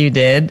listening that you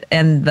did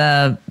and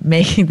the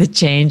making the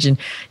change. And,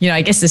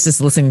 I guess this is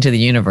listening to the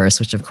universe,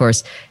 which of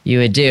course you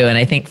would do. And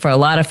I think for a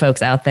lot of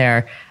folks out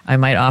there, I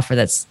might offer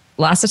that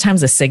lots of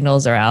times the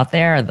signals are out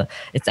there,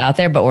 it's out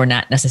there, but we're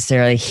not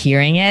necessarily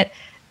hearing it.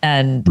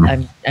 And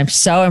I'm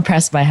so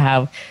impressed by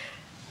how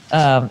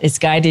it's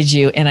guided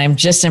you. And I'm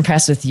just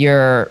impressed with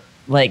your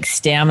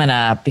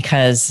stamina,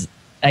 because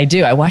I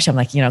watch him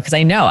because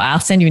I know I'll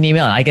send you an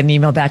email and I get an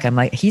email back. I'm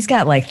like, he's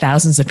got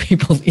thousands of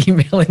people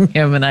emailing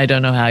him and I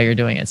don't know how you're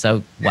doing it.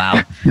 So,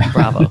 wow.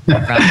 Bravo.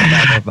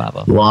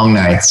 Long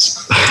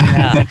nights.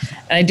 Yeah. And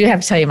I do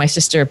have to tell you,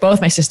 both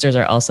my sisters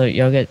are also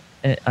yoga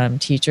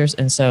teachers.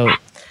 And so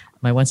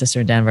my one sister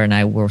in Denver and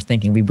I were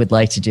thinking we would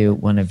like to do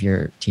one of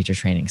your teacher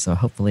trainings. So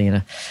hopefully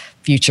in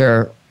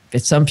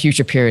some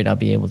future period, I'll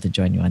be able to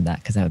join you on that,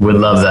 because I would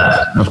love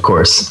that, of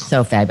course.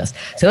 So fabulous.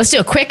 So let's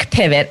do a quick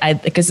pivot,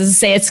 because this is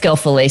Say It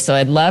Skillfully. So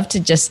I'd love to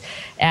just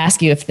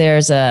ask you if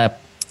there's a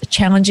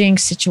challenging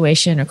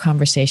situation or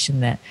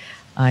conversation that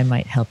I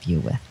might help you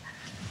with.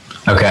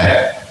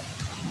 Okay.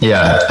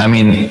 Yeah,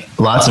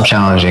 lots of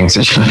challenging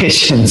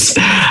situations.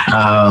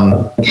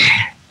 I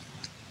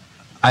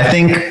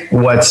think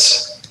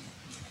what's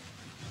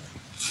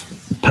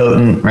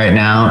potent right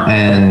now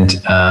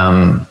and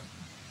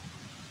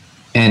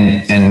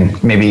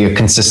maybe a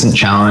consistent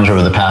challenge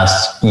over the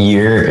past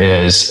year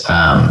is,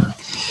 I've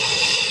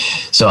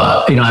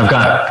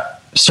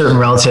got certain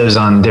relatives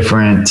on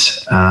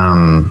different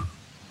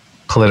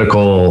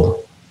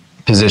political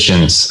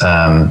positions.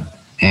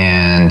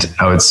 And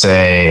I would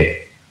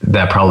say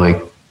that probably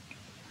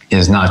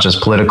is not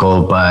just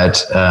political, but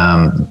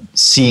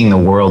seeing the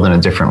world in a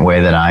different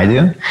way that I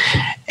do.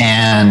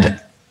 And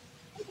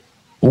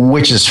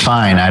which is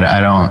fine. I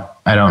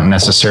don't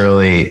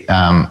necessarily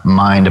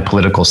mind a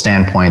political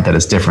standpoint that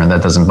is different.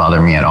 That doesn't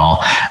bother me at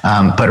all.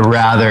 But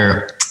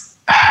rather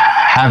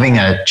having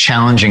a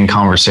challenging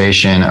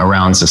conversation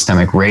around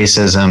systemic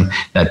racism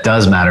that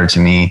does matter to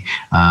me,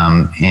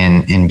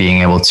 in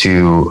being able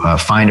to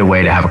find a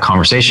way to have a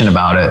conversation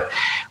about it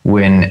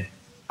when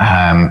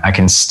I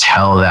can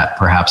tell that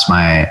perhaps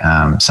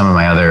some of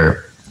my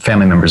other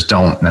family members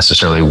don't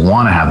necessarily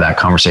want to have that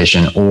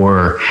conversation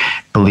or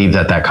believe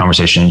that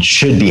conversation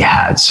should be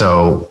had.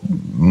 So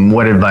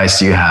what advice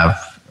do you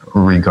have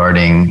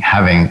regarding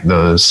having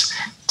those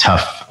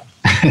tough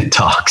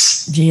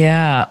talks?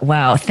 Yeah.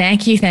 Wow.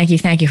 Thank you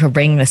for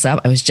bringing this up.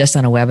 I was just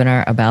on a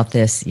webinar about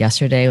this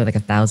yesterday with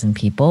 1,000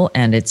 people,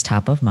 and it's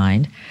top of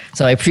mind.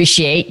 So I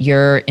appreciate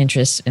your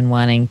interest in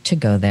wanting to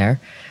go there.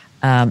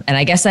 And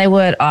I guess I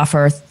would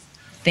offer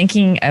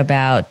thinking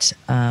about,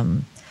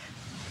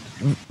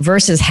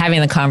 versus having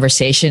the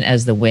conversation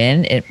as the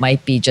win, it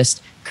might be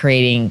just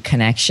creating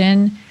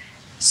connection.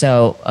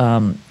 So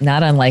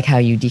not unlike how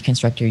you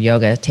deconstruct your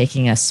yoga,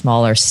 taking a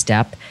smaller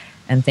step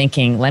and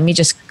thinking, let me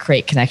just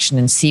create connection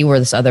and see where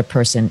this other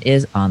person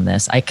is on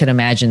this. I could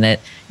imagine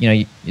that,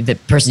 you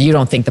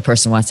don't think the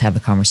person wants to have the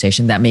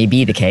conversation. That may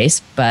be the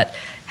case, but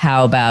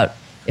how about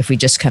if we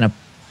just kind of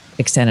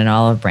extend an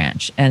olive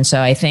branch. And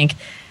so I think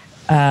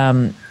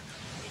to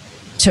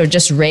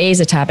just raise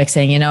a topic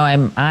saying,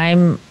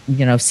 I'm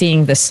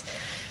seeing this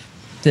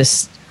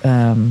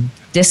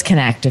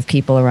disconnect of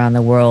people around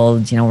the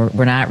world.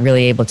 We're not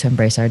really able to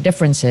embrace our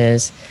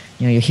differences.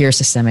 You hear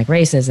systemic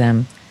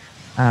racism.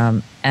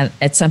 And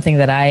it's something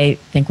that I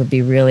think would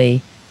be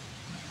really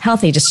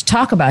healthy just to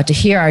talk about, to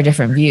hear our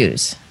different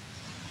views,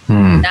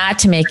 not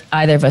to make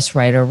either of us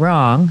right or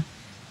wrong.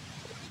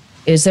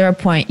 Is there a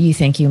point you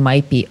think you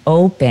might be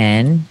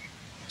open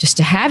just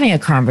to having a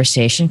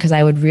conversation? Because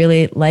I would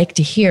really like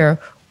to hear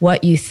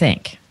what you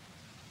think.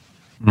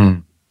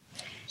 And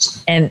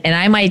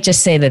I might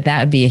just say that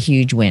would be a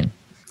huge win.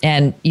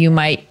 And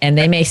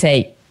they may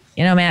say,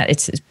 Matt,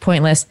 it's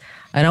pointless.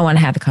 I don't want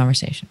to have the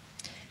conversation.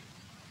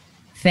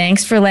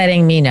 Thanks for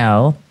letting me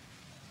know.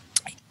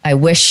 I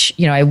wish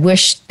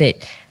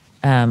that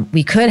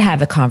we could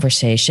have a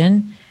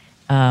conversation,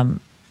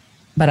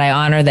 but I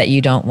honor that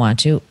you don't want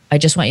to. I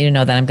just want you to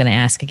know that I'm going to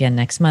ask again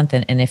next month.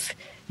 And if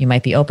you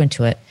might be open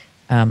to it,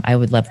 I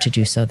would love to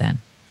do so then.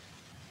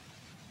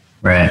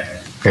 Right.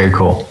 Very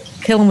cool.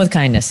 Kill them with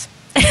kindness.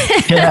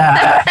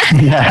 Yeah.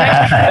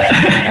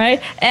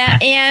 Right.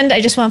 And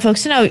I just want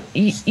folks to know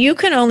you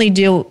can only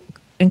do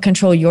and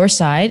control your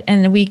side.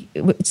 And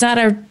it's not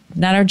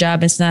our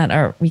job.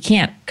 We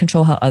can't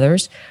control how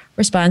others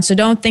respond. So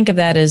don't think of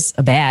that as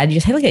a bad. You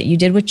say, look, you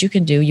did what you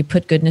can do. You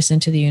put goodness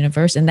into the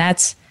universe, and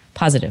that's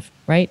positive,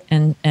 right?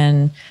 And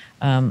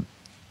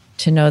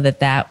to know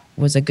that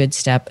was a good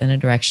step in a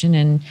direction,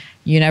 and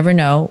you never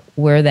know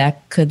where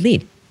that could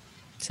lead.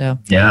 So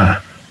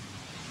yeah,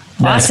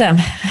 awesome.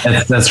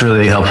 That's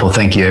really helpful.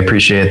 Thank you. I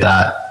appreciate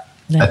that.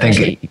 I think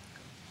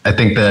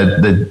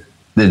the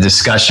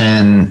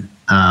discussion,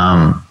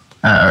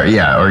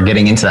 or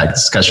getting into that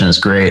discussion is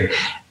great.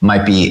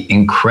 Might be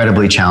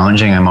incredibly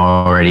challenging. I'm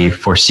already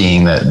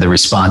foreseeing the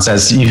response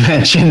as you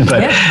mentioned,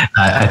 but yeah.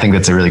 I think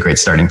that's a really great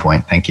starting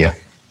point. Thank you.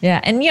 Yeah.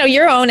 And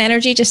your own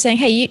energy, just saying,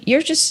 hey,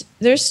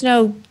 there's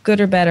no good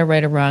or bad or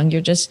right or wrong.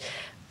 You're just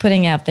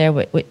putting out there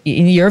what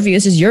your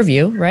views is your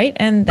view, right?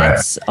 And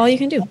that's all you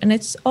can do. And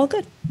it's all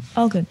good.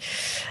 All good.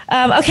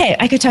 Okay.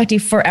 I could talk to you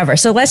forever.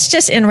 So let's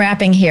just, in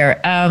wrapping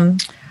here,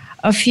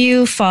 a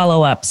few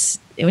follow-ups.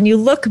 When you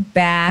look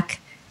back,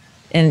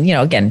 and,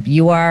 again,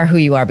 you are who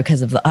you are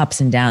because of the ups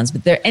and downs,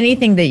 but there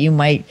anything that you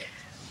might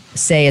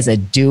say as a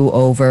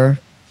do-over,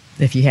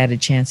 if you had a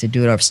chance to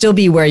do it over, still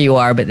be where you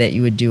are, but that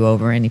you would do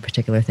over, any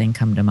particular thing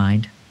come to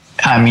mind?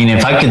 I mean,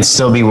 if I could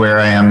still be where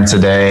I am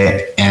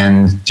today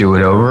and do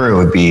it over, it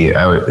would be,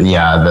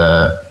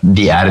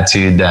 the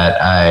attitude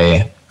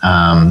that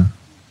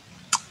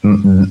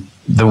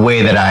the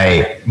way that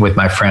I, with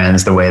my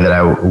friends, the way that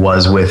I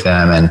was with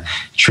them and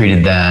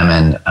treated them,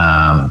 and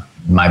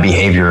my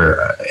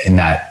behavior in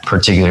that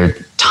particular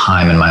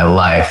time in my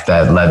life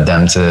that led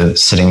them to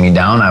sitting me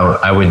down,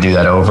 I would do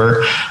that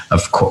over.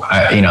 Of course,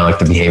 like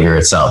the behavior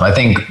itself. I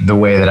think the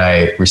way that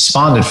I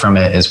responded from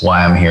it is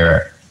why I'm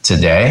here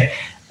today.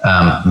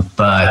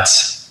 But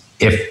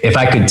if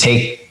I could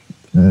take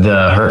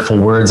the hurtful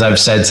words I've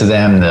said to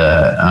them,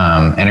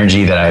 the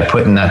energy that I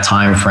put in that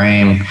time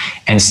frame,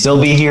 and still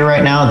be here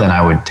right now, then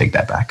I would take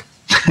that back.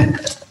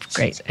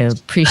 Great. I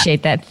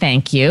appreciate that.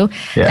 Thank you.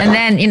 Yeah. And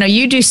then,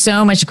 you do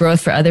so much growth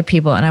for other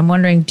people. And I'm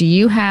wondering, do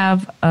you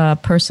have a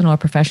personal or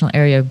professional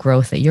area of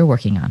growth that you're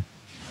working on?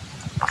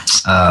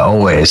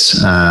 Always.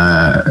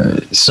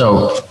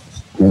 So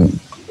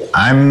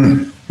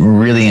I'm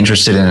really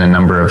interested in a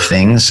number of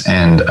things,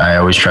 and I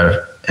always try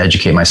to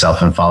educate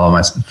myself and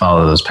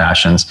follow those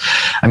passions.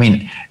 I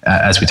mean,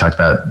 as we talked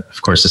about,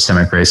 of course,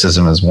 systemic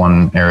racism is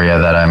one area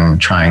that I'm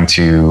trying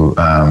to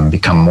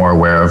become more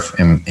aware of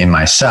in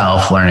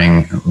myself,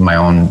 learning my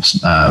own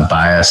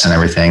bias and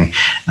everything,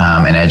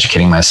 and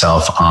educating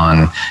myself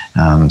on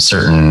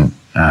certain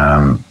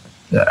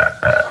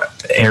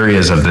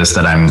areas of this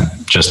that I'm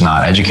just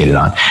not educated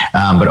on.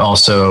 But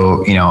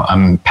also,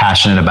 I'm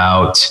passionate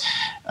about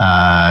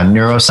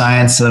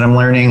neuroscience that I'm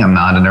learning. I'm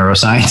not a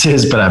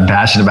neuroscientist, but I'm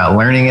passionate about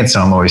learning it.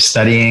 So I'm always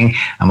studying.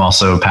 I'm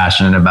also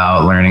passionate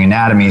about learning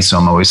anatomy. So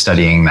I'm always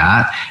studying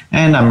that.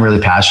 And I'm really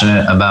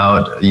passionate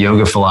about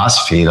yoga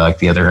philosophy, like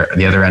the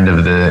other end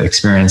of the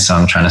experience. So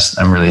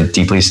I'm really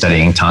deeply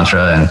studying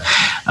Tantra.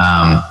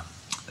 And,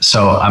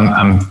 so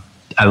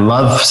I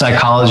love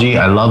psychology.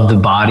 I love the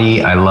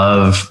body. I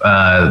love,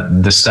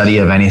 the study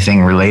of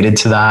anything related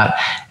to that.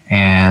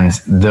 And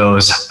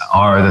those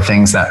are the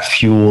things that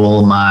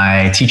fuel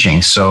my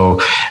teaching. So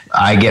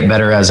I get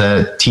better as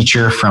a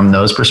teacher from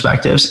those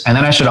perspectives. And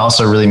then I should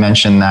also really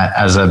mention that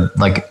as the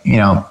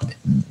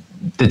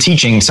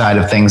teaching side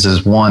of things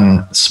is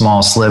one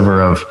small sliver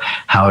of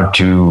how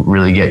to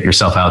really get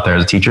yourself out there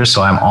as a teacher.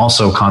 So I'm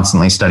also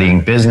constantly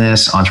studying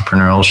business,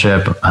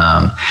 entrepreneurship,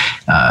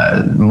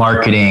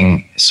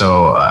 marketing.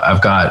 So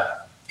I've got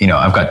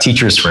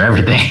teachers for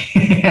everything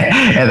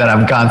and that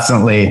I'm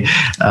constantly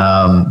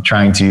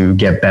trying to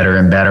get better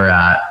and better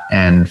at,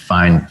 and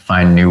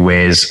find new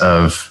ways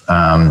of,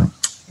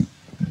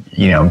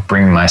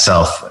 bringing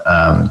myself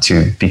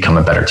to become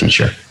a better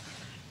teacher.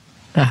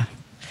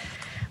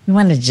 We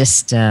want to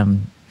just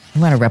I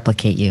want to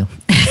replicate you.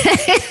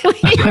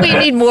 we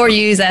need more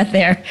yous out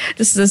there.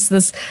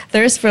 This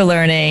thirst for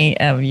learning,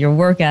 your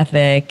work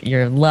ethic,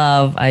 your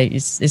love.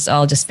 It's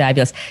all just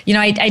fabulous. You know,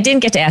 I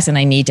didn't get to ask, and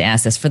I need to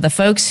ask this for the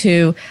folks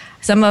who,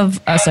 some of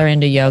us are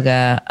into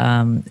yoga,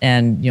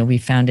 and you know, we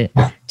found it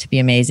to be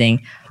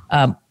amazing.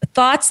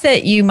 Thoughts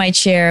that you might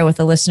share with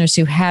the listeners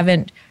who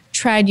haven't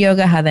tried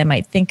yoga, how they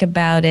might think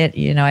about it.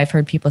 You know, I've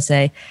heard people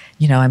say,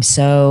 you know, I'm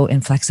so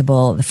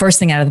inflexible. The first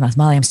thing out of the mouth,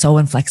 Molly, I'm so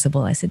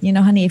inflexible. I said, you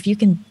know, honey, if you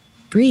can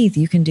breathe,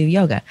 you can do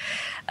yoga.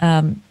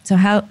 So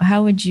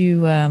how would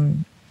you?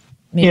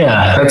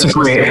 That's a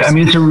great. I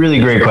mean, it's a really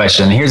great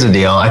question. Here's the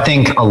deal. I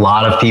think a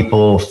lot of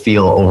people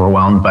feel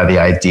overwhelmed by the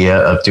idea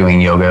of doing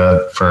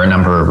yoga for a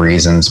number of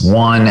reasons.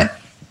 One,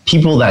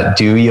 people that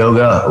do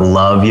yoga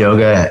love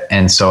yoga,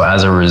 and so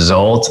as a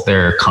result,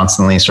 they're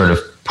constantly sort of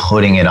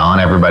putting it on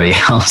everybody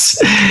else.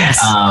 Yes.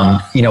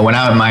 You know, when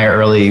I was in my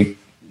early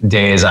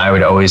days, I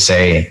would always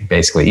say,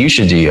 basically, you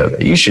should do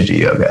yoga. You should do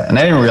yoga. And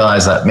I didn't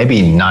realize that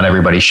maybe not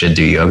everybody should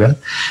do yoga,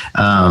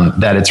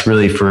 that it's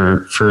really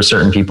for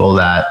certain people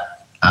that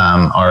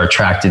are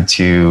attracted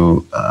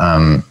to,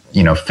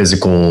 you know,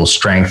 physical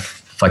strength,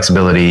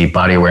 flexibility,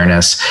 body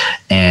awareness,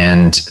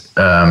 and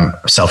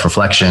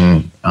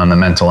self-reflection on the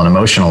mental and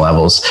emotional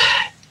levels.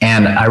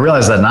 And I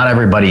realized that not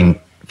everybody,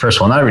 first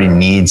of all, not everybody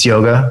needs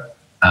yoga.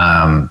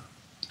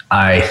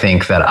 I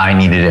think that I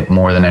needed it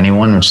more than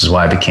anyone, which is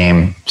why I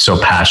became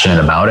so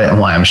passionate about it and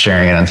why I'm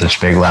sharing it on such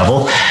a big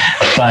level.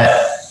 But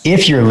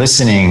if you're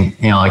listening,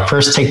 you know, like,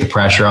 first take the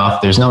pressure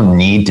off. There's no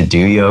need to do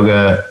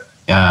yoga.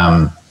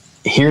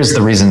 Here's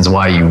the reasons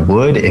why you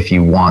would, if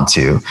you want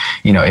to,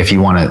 you know, if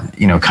you want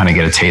to, you know, kind of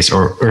get a taste,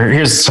 or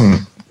here's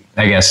some,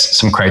 I guess,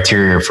 some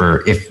criteria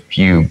for if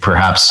you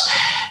perhaps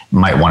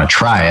might want to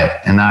try it.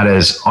 And that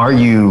is, are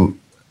you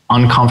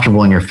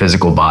uncomfortable in your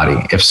physical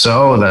body? If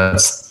so,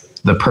 that's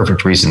the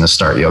perfect reason to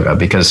start yoga,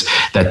 because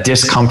that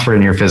discomfort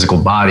in your physical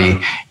body,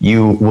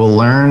 you will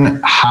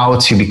learn how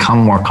to become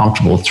more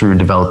comfortable through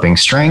developing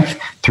strength,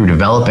 through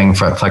developing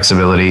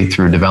flexibility,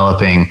 through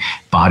developing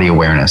body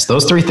awareness.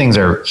 Those three things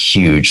are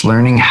huge.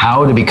 Learning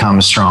how to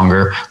become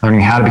stronger,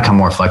 learning how to become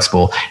more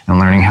flexible, and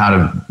learning how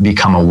to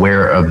become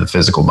aware of the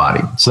physical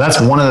body. So that's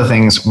one of the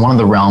things, one of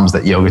the realms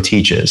that yoga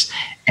teaches.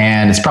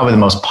 And it's probably the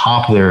most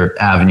popular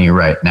avenue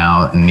right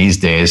now in these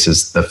days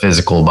is the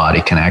physical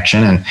body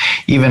connection. And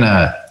even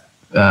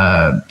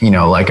you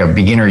know, like a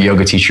beginner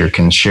yoga teacher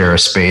can share a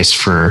space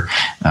for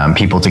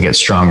people to get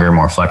stronger,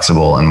 more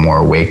flexible, and more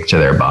awake to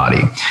their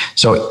body.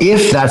 So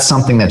if that's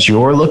something that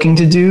you're looking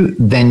to do,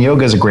 then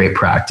yoga is a great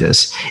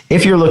practice.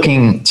 If you're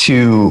looking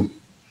to,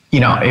 you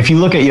know, if you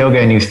look at yoga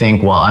and you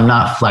think, well, I'm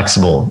not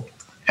flexible,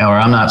 or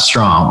I'm not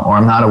strong, or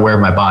I'm not aware of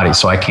my body,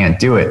 so I can't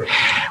do it.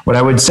 What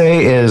I would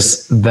say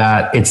is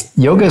that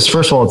yoga is,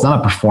 first of all, it's not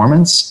a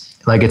performance.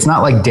 Like, it's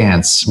not like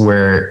dance,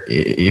 where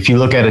if you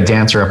look at a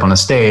dancer up on a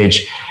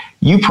stage,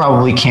 you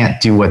probably can't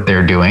do what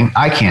they're doing.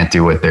 I can't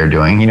do what they're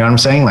doing. You know what I'm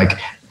saying?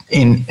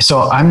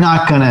 So I'm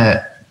not going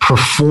to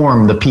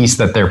perform the piece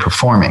that they're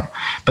performing,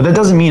 but that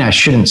doesn't mean I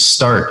shouldn't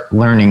start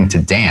learning to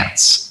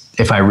dance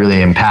if I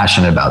really am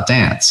passionate about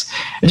dance.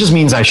 It just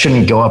means I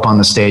shouldn't go up on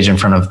the stage in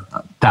front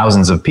of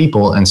thousands of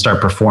people and start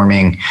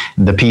performing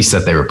the piece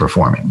that they were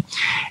performing.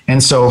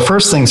 And so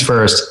first things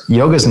first,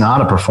 yoga is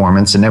not a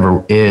performance. It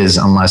never is,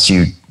 unless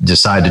you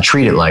decide to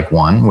treat it like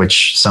one,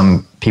 which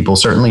some people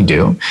certainly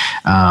do.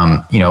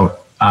 You know,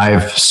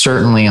 I've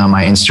certainly on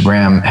my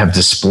Instagram have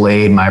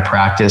displayed my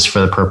practice for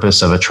the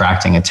purpose of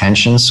attracting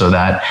attention so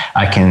that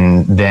I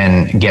can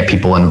then get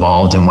people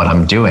involved in what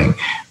I'm doing.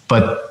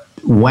 But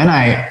when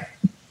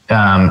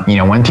you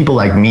know, when people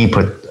like me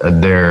put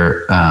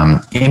their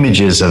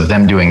images of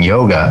them doing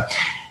yoga,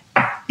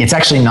 it's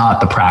actually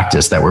not the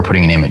practice that we're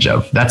putting an image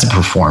of. That's a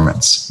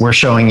performance. We're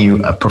showing you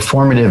a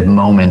performative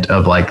moment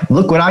of, like,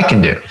 look what I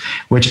can do,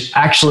 which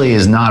actually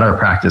is not our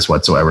practice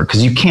whatsoever,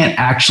 because you can't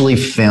actually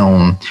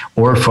film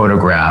or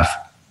photograph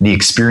the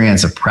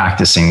experience of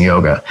practicing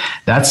yoga.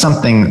 That's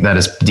something that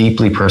is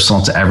deeply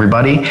personal to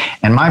everybody.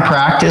 And my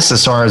practice,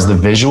 as far as the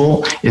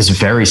visual, is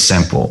very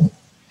simple.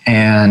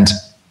 And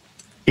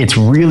it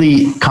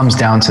really comes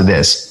down to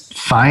this: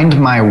 find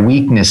my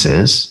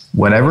weaknesses,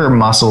 whatever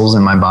muscles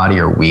in my body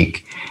are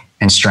weak,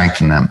 and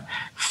strengthen them.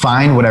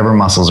 Find whatever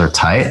muscles are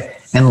tight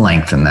and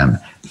lengthen them.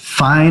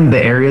 Find the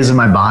areas of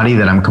my body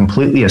that I'm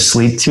completely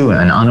asleep to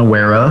and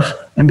unaware of,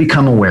 and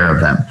become aware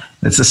of them.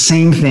 It's the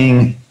same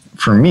thing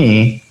for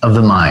me of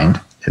the mind.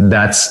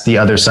 That's the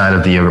other side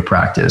of the yoga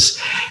practice.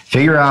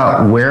 Figure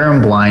out where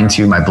I'm blind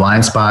to, my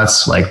blind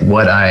spots, like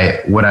what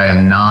I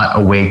am not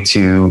awake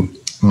to,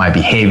 my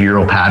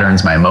behavioral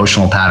patterns, my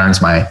emotional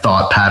patterns, my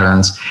thought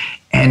patterns,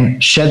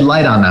 and shed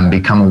light on them,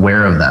 become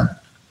aware of them.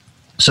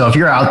 So if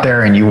you're out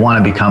there and you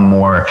want to become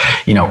more,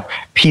 you know,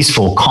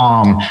 peaceful,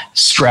 calm,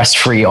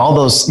 stress-free, all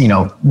those, you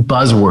know,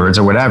 buzzwords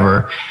or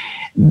whatever,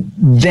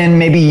 then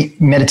maybe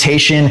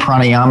meditation,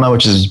 pranayama,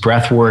 which is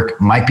breath work,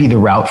 might be the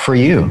route for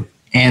you.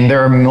 And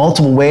there are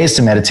multiple ways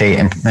to meditate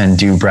and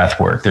do breath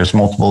work. There's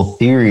multiple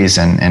theories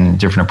and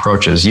different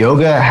approaches.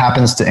 Yoga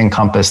happens to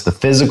encompass the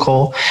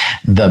physical,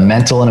 the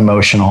mental and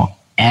emotional,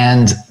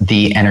 and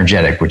the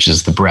energetic, which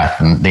is the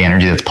breath and the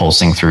energy that's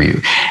pulsing through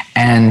you.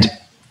 And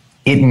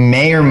it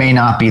may or may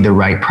not be the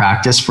right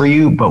practice for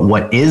you, but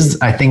what is,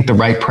 I think, the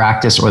right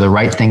practice or the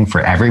right thing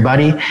for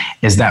everybody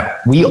is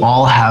that we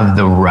all have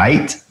the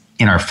right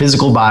in our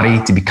physical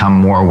body to become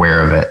more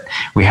aware of it.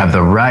 We have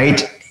the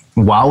right,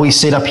 while we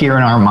sit up here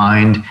in our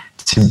mind,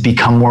 to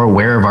become more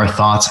aware of our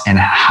thoughts and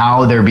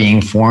how they're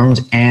being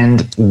formed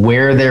and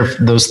where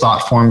those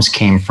thought forms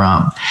came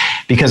from.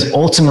 Because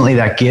ultimately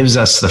that gives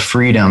us the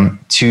freedom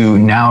to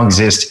now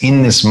exist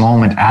in this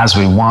moment as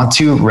we want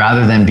to,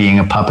 rather than being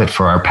a puppet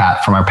from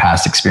our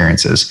past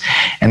experiences.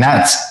 And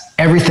that's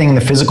everything in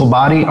the physical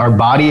body. Our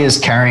body is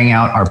carrying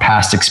out our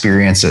past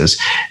experiences.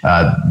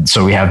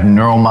 So we have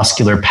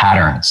neuromuscular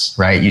patterns,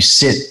 right? You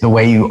sit the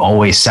way you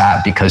always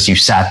sat because you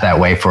sat that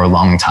way for a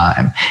long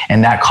time,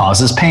 and that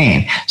causes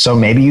pain. So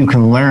maybe you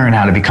can learn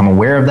how to become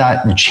aware of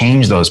that and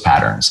change those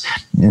patterns.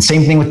 And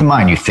same thing with the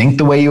mind. You think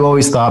the way you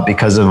always thought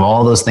because of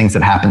all those things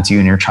that happened to you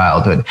in your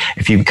childhood.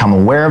 If you become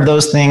aware of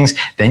those things,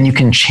 then you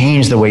can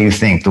change the way you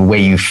think, the way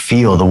you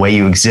feel, the way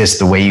you exist,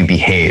 the way you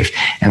behave.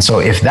 And so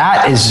if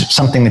that is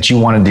something that you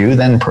want to do,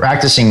 then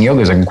practicing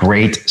yoga is a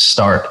great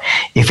start.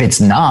 If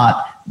it's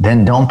not,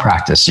 then don't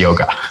practice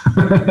yoga.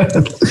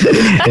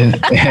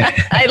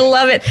 I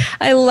love it.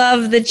 I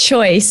love the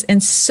choice,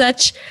 and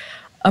such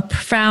a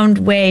profound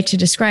way to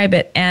describe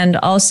it. And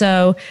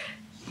also,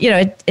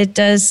 it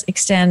does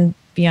extend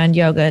beyond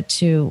yoga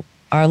to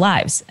our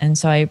lives. And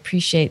so I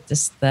appreciate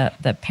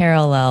the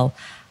parallel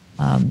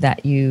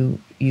that you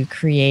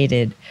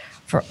created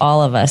for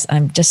all of us.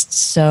 I'm just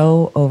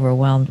so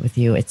overwhelmed with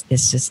you.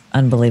 It's just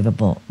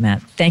unbelievable,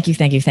 Matt. Thank you.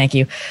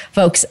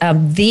 Folks,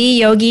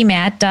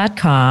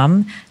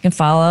 theyogimatt.com. You can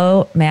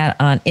follow Matt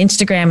on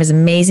Instagram, his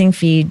amazing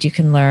feed you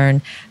can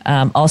learn.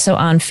 Also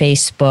on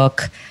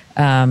Facebook.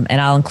 And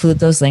I'll include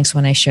those links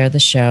when I share the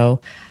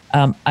show.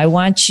 I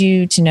want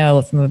you to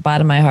know from the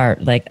bottom of my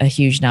heart, like a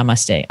huge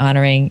namaste,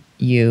 honoring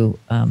you,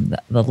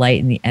 the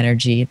light and the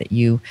energy that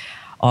you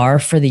are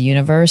for the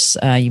universe.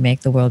 You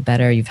make the world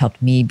better. You've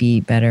helped me be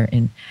better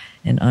in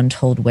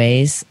untold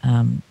ways.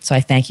 So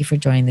I thank you for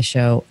joining the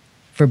show,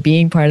 for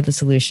being part of the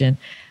solution.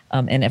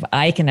 And if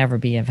I can ever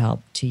be of help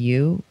to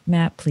you,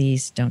 Matt,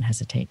 please don't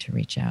hesitate to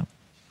reach out.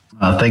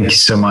 Thank you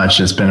so much.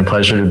 It's been a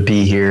pleasure to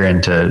be here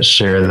and to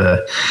share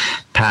the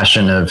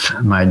passion of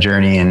my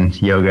journey in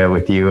yoga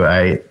with you.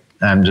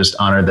 I'm just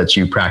honored that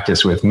you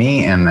practice with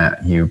me and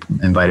that you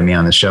invited me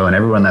on the show. And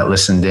everyone that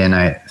listened in,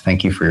 I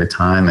thank you for your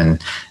time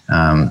and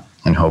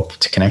hope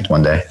to connect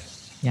one day.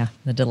 Yeah,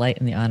 the delight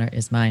and the honor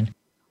is mine.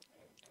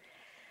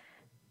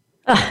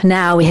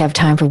 Now we have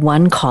time for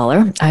one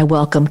caller. I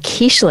welcome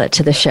Keishla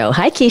to the show.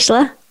 Hi,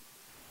 Keishla.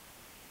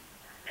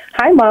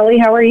 Hi, Molly.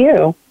 How are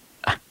you?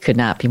 Could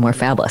not be more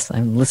fabulous.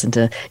 I've listened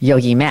to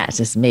Yogi Matt.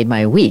 It's made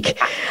my week.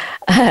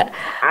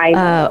 I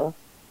know.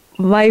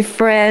 My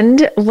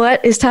friend,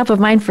 what is top of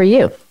mind for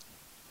you?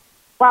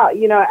 Well,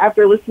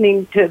 after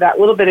listening to that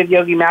little bit of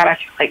Yogi Matt, I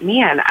feel like,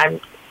 man,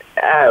 I'm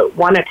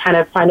want to kind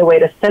of find a way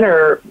to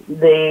center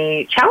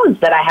the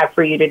challenge that I have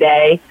for you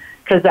today,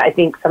 because I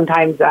think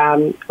sometimes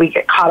we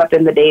get caught up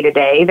in the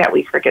day-to-day that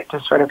we forget to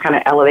sort of kind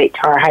of elevate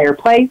to our higher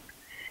place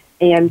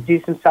and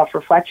do some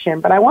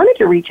self-reflection. But I wanted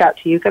to reach out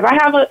to you because I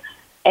have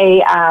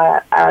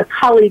a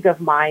colleague of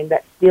mine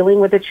that's dealing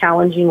with a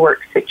challenging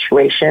work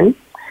situation.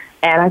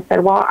 And I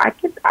said, well, I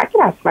could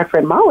ask my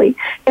friend Molly,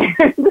 and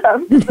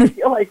I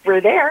feel like we're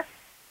there.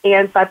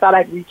 And so I thought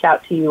I'd reach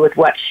out to you with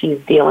what she's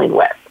dealing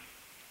with.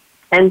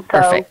 And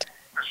so Perfect.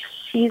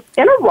 She's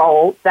in a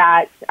role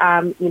that,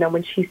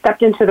 when she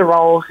stepped into the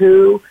role,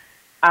 who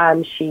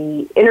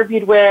she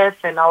interviewed with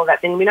and all of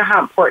that thing. We know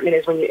how important it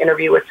is when you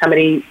interview with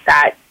somebody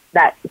that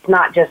it's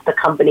not just the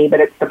company, but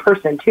it's the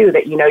person, too,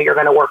 that you're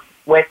going to work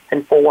with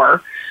and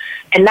for.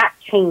 And that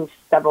changed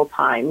several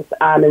times.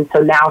 And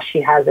so now she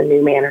has a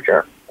new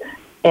manager.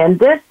 And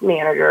this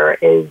manager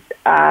is,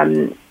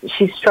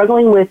 she's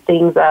struggling with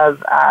things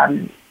of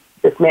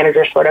this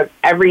manager sort of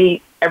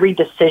every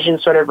decision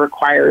sort of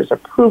requires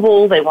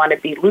approval. They want to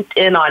be looped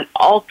in on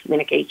all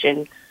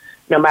communication,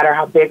 no matter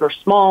how big or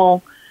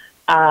small.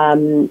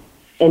 And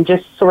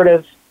just sort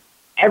of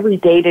every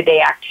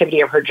day-to-day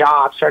activity of her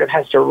job sort of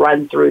has to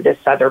run through this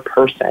other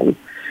person.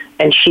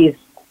 And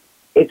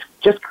it's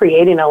just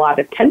creating a lot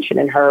of tension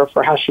in her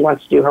for how she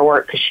wants to do her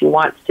work, because she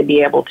wants to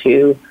be able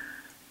to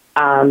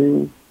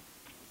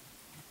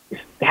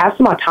have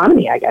some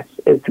autonomy, I guess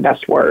is the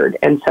best word.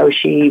 And so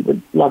she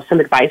would love some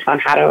advice on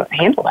how to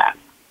handle that.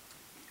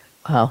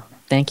 Well,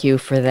 thank you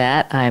for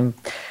that. I'm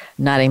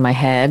nodding my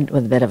head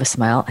with a bit of a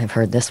smile. I've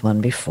heard this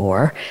one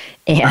before.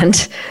 And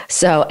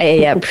so I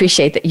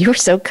appreciate that you're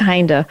so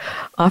kind to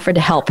offer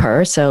to help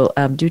her. So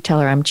do tell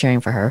her I'm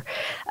cheering for her.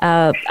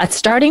 A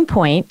starting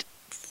point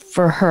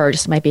for her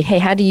just might be, hey,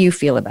 how do you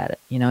feel about it?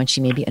 And she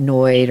may be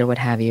annoyed or what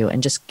have you,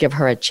 and just give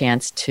her a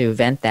chance to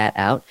vent that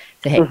out.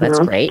 Say, hey, that's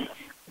great.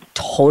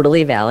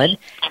 Totally valid.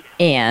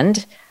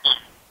 And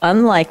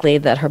unlikely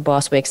that her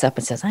boss wakes up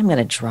and says, I'm going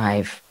to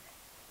drive,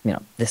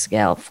 this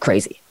gal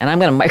crazy, and I'm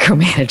going to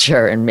micromanage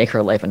her and make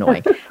her life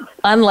annoying.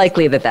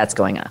 Unlikely that that's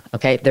going on.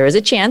 Okay. There is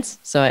a chance.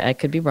 So I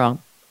could be wrong.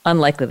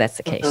 Unlikely that's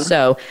the case.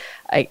 So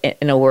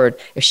in a word,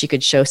 if she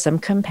could show some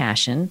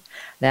compassion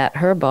that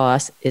her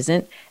boss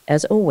isn't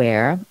as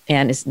aware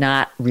and is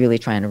not really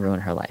trying to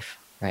ruin her life.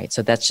 Right.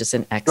 So that's just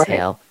an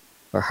exhale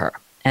for her.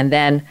 And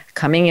then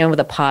coming in with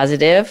a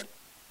positive,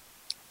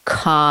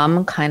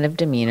 calm kind of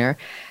demeanor.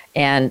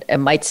 And it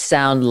might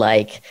sound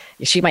like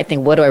she might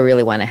think, what do I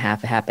really want to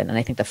have happen? And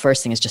I think the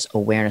first thing is just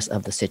awareness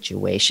of the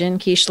situation,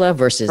 Keishla,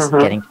 versus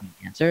getting to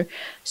the answer.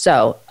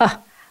 So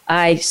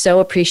I so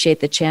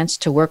appreciate the chance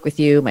to work with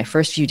you. My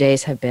first few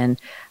days have been,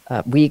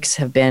 weeks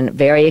have been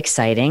very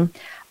exciting.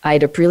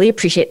 I'd really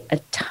appreciate a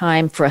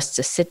time for us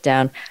to sit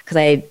down because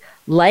I'd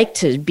like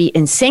to be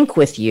in sync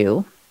with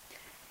you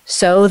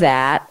so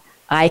that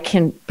I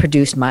can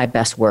produce my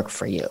best work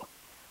for you.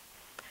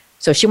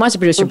 So she wants to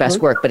produce her best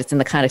work, but it's in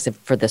the context of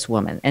for this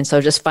woman. And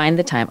so just find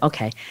the time,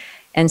 okay,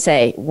 and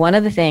say, one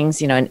of the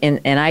things,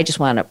 and I just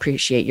want to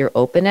appreciate your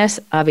openness.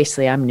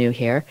 Obviously, I'm new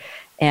here,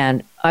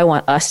 and I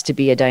want us to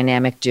be a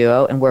dynamic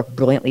duo and work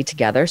brilliantly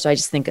together. So I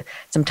just think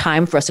some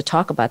time for us to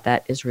talk about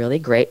that is really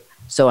great.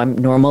 So I'm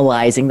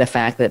normalizing the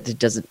fact that it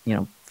doesn't,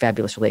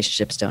 fabulous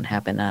relationships don't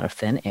happen out of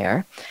thin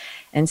air.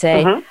 And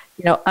say,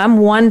 I'm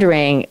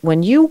wondering,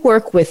 when you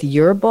work with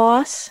your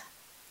boss,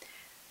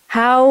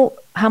 how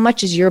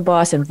much is your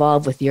boss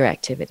involved with your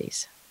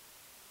activities?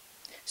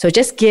 So it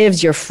just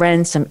gives your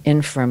friend some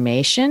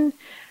information,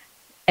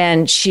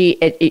 and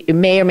it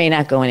may or may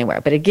not go anywhere,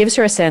 but it gives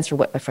her a sense for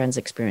what my friend's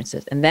experience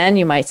is. And then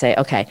you might say,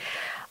 okay,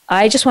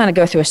 I just want to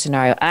go through a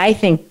scenario. I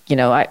think,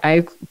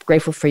 I'm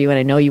grateful for you, and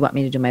I know you want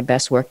me to do my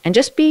best work. And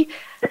just be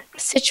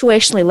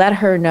situationally, let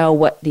her know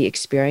what the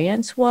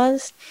experience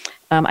was.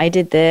 I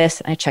did this,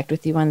 and I checked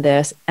with you on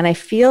this. And I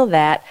feel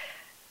that,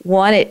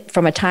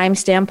 from a time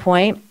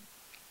standpoint,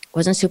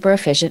 wasn't super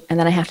efficient. And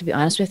then I have to be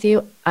honest with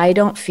you, I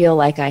don't feel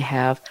like I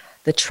have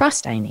the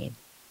trust I need.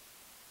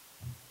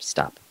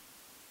 Stop.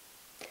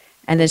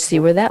 And then see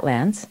where that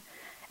lands.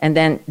 And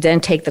then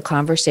take the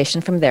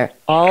conversation from there,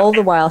 all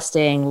the while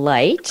staying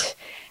light.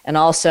 And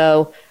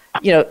also,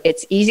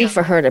 it's easy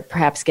for her to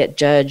perhaps get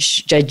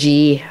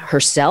judgy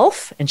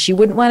herself, and she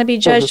wouldn't want to be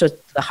judged. So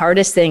the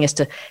hardest thing is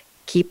to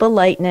keep a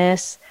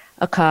lightness,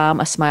 a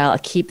calm, a smile,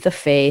 keep the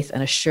faith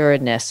and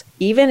assuredness,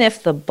 even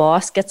if the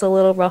boss gets a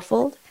little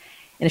ruffled.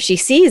 And if she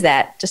sees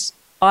that, just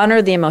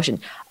honor the emotion.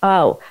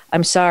 Oh,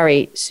 I'm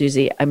sorry,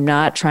 Susie. I'm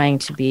not trying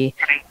to be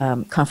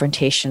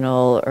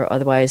confrontational or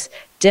otherwise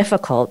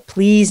difficult.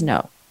 Please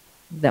know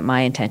that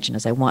my intention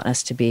is I want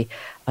us to be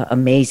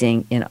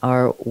amazing in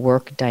our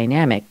work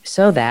dynamic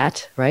so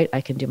that, right,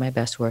 I can do my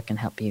best work and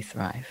help you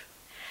thrive.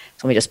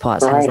 So let me just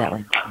pause. How does that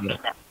land for you?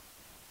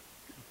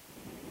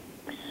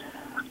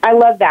 I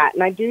love that.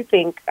 And I do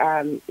think,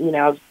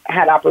 I've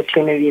had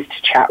opportunities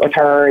to chat with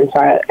her. And so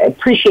I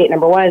appreciate,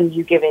 number one,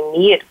 you giving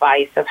me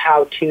advice of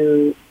how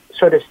to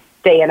sort of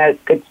stay in a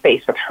good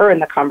space with her in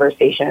the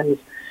conversations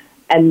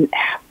and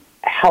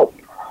help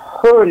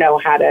her know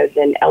how to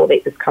then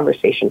elevate this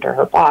conversation to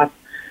her boss.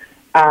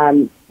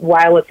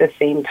 While at the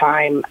same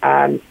time,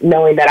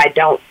 knowing that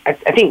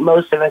I think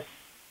most of us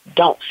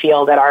don't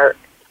feel that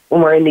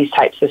when we're in these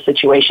types of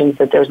situations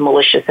that there's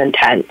malicious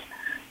intent.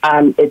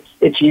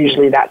 It's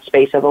usually that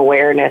space of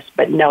awareness,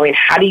 but knowing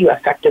how do you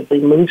effectively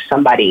move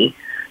somebody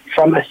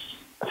from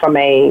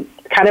a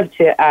kind of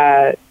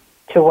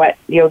to what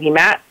Yogi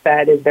Matt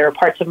said, is there are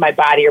parts of my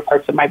body or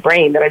parts of my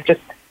brain that I'm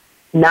just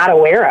not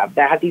aware of,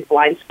 that have these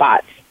blind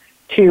spots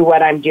to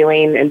what I'm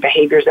doing and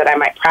behaviors that I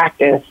might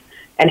practice,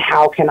 and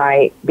how can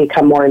I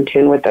become more in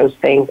tune with those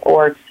things?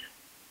 Or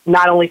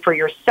not only for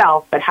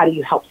yourself, but how do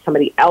you help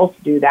somebody else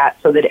do that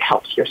so that it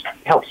helps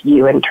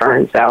you in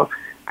turn? So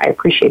I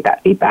appreciate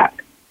that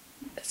feedback.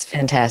 That's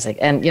fantastic.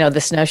 And,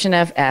 this notion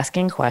of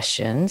asking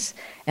questions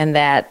and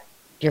that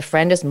your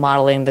friend is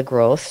modeling the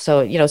growth.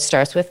 So, it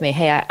starts with me.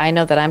 Hey, I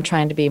know that I'm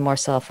trying to be more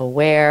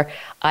self-aware.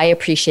 I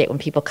appreciate when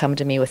people come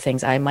to me with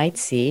things I might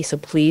see. So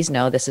please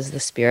know this is the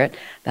spirit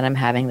that I'm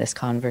having this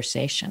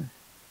conversation.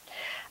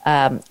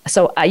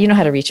 So you know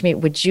how to reach me.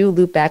 Would you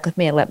loop back with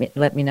me and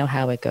let me know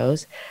how it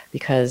goes?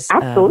 Because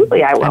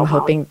absolutely, I will.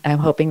 I'm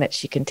hoping that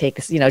she can take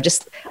this.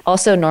 Just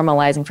also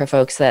normalizing for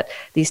folks that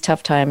these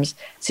tough times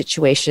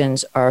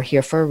situations are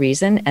here for a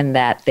reason, and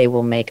that they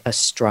will make us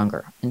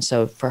stronger. And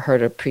so for her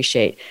to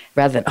appreciate,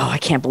 rather than I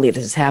can't believe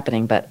this is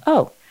happening, but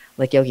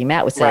like Yogi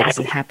Matt would say, this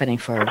is happening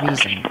for a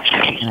reason,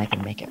 and I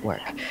can make it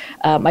work.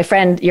 My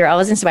friend, you're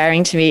always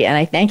inspiring to me, and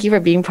I thank you for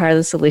being part of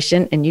the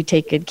solution. And you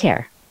take good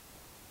care.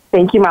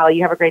 Thank you, Molly.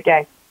 You have a great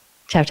day.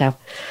 Ciao, ciao.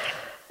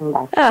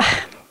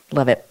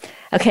 Love it.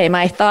 Okay,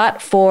 my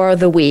thought for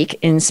the week,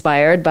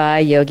 inspired by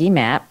Yogi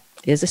Matt,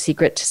 is a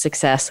secret to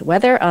success,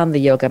 whether on the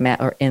yoga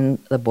mat or in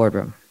the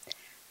boardroom.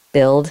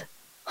 Build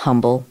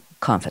humble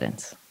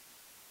confidence.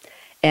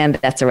 And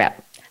that's a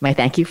wrap. My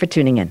thank you for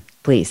tuning in.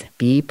 Please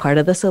be part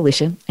of the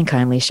solution and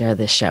kindly share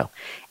this show.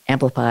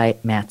 Amplify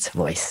Matt's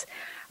voice.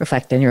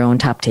 Reflect on your own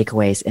top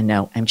takeaways and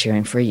know I'm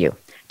cheering for you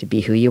to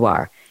be who you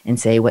are and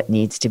say what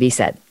needs to be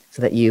said,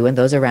 so that you and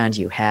those around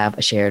you have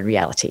a shared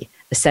reality,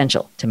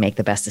 essential to make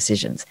the best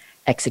decisions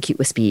execute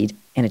with speed,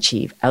 and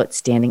achieve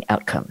outstanding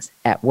outcomes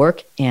at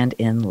work and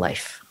in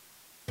life.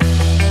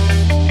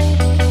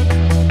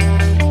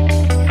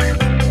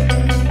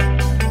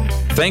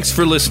 Thanks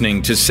for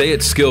listening to Say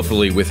It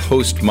Skillfully with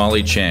host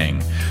Molly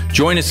Chang.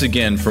 Join us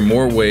again for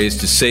more ways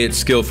to say it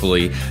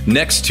skillfully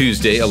next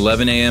Tuesday,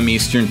 11 a.m.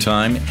 Eastern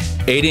Time,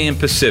 8 a.m.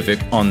 Pacific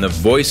on the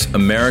Voice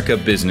America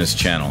Business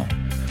Channel.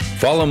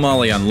 Follow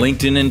Molly on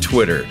LinkedIn and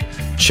Twitter.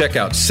 Check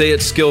out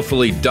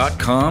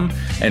sayitskillfully.com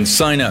and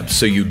sign up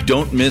so you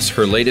don't miss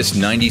her latest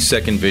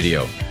 90-second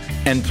video.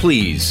 And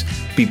please,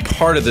 be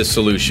part of the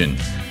solution.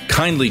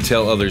 Kindly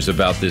tell others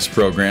about this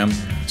program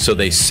so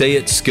they say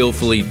it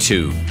skillfully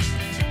too.